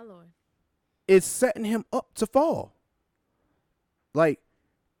 My Lord. It's setting him up to fall. Like,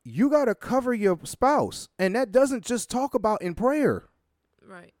 you got to cover your spouse. And that doesn't just talk about in prayer.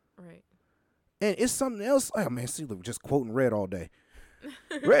 Right. And it's something else. Oh, man, see, look, just quoting Red all day.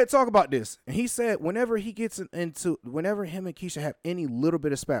 Red talk about this. And he said whenever him and Keisha have any little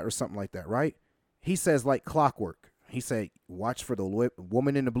bit of spat or something like that, right? He says like clockwork. He said, watch for the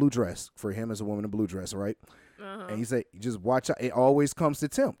woman in the blue dress. For him as a woman in a blue dress, right? Uh-huh. And he said, just watch out. It always comes to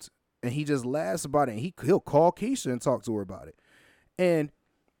tempt. And he just laughs about it. And he'll call Keisha and talk to her about it. And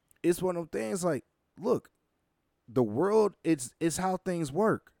it's one of them things like, look, the world, it's how things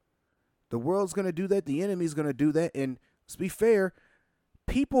work. The world's going to do that. The enemy's going to do that. And let's be fair,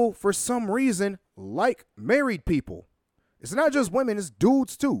 people, for some reason, like married people. It's not just women, it's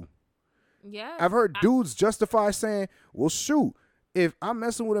dudes too. Yeah. I've heard dudes justify saying, well, shoot, if I'm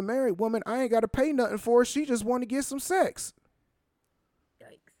messing with a married woman, I ain't got to pay nothing for her. She just want to get some sex.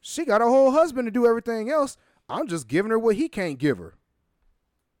 Yikes. She got a whole husband to do everything else. I'm just giving her what he can't give her.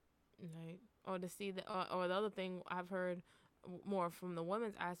 Right. or to see or the other thing I've heard more from the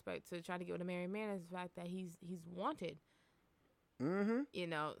women's aspect to try to get with a married man is the fact that he's wanted. Mm-hmm. You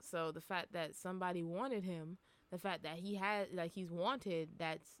know, so the fact that somebody wanted him, the fact that he had like he's wanted,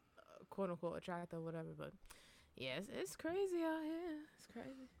 that's quote unquote attractive, whatever. But yeah, it's crazy out here. It's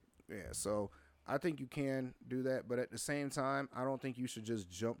crazy. Yeah, so I think you can do that, but at the same time, I don't think you should just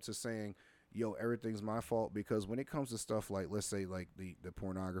jump to saying, "Yo, everything's my fault." Because when it comes to stuff like, let's say, like the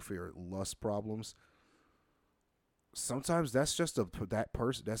pornography or lust problems, sometimes that's just that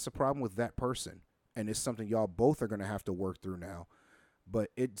person. That's the problem with that person, and it's something y'all both are gonna have to work through now. But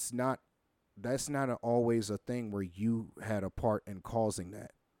it's not. That's not always a thing where you had a part in causing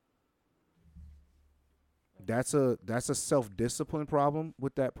that. That's a self-discipline problem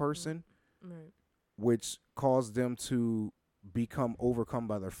with that person, Right. which caused them to become overcome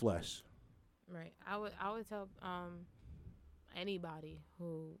by their flesh. Right. I would tell anybody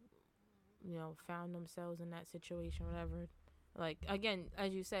who found themselves in that situation, whatever. Like again,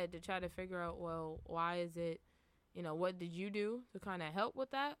 as you said, to try to figure out, well, why is it, what did you do to kind of help with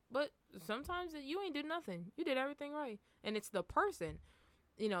that? But sometimes you ain't do nothing. You did everything right, and it's the person.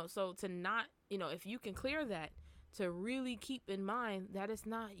 So to not, if you can clear that, to really keep in mind that it's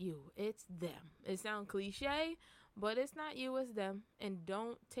not you, it's them. It sounds cliche, but it's not you, it's them. And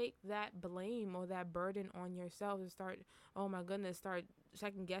don't take that blame or that burden on yourself and start, oh my goodness, start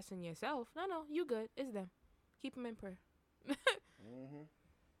second guessing yourself. No, you good. It's them. Keep them in prayer. Mm-hmm.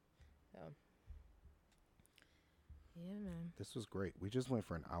 So, yeah, man. This was great. We just went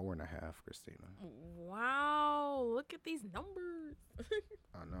for an hour and a half, Christina. Wow, look at these numbers.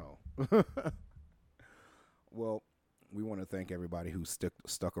 I know. Well, we want to thank everybody who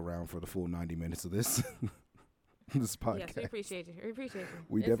stuck around for the full 90 minutes of this this podcast. Yes, we appreciate you. We appreciate you.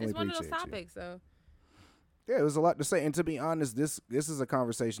 We definitely it's one of appreciate those you. topics, so. Yeah, it was a lot to say. And to be honest, this is a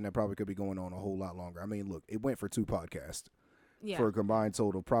conversation that probably could be going on a whole lot longer. I mean, look, it went for 2 podcasts Yeah. for a combined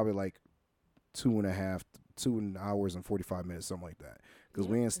total, probably like 2 hours and 45 minutes, something like that. Because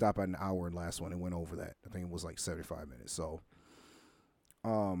we didn't stop at an hour in the last one and went over that. I think it was like 75 minutes. So,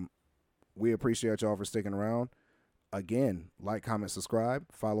 we appreciate y'all for sticking around. Again, like, comment,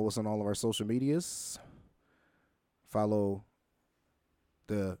 subscribe. Follow us on all of our social medias. Follow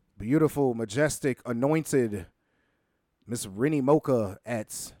the beautiful, majestic, anointed Miss Rennie Mocha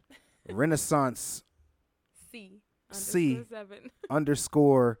at Renaissance C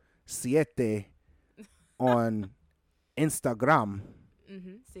underscore siete on Instagram.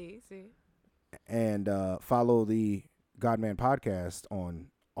 Mm-hmm. See. And follow the Godman Podcast on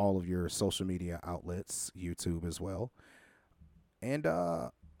all of your social media outlets, YouTube as well. And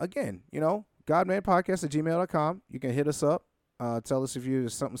again, godmanpodcast@gmail.com. You can hit us up. Tell us if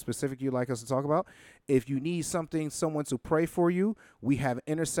there's something specific you'd like us to talk about. If you need someone to pray for you, we have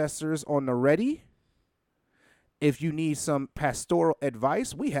intercessors on the ready. If you need some pastoral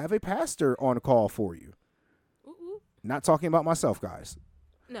advice, we have a pastor on call for you. Ooh. Not talking about myself, guys.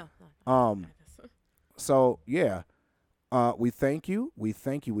 No. So yeah, we thank you. We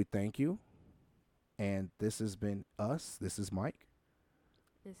thank you. And this has been us. This is Mike.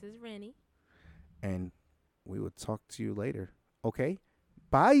 This is Rennie. And we will talk to you later. Okay?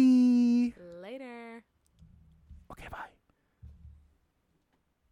 Bye. Later. Okay, bye.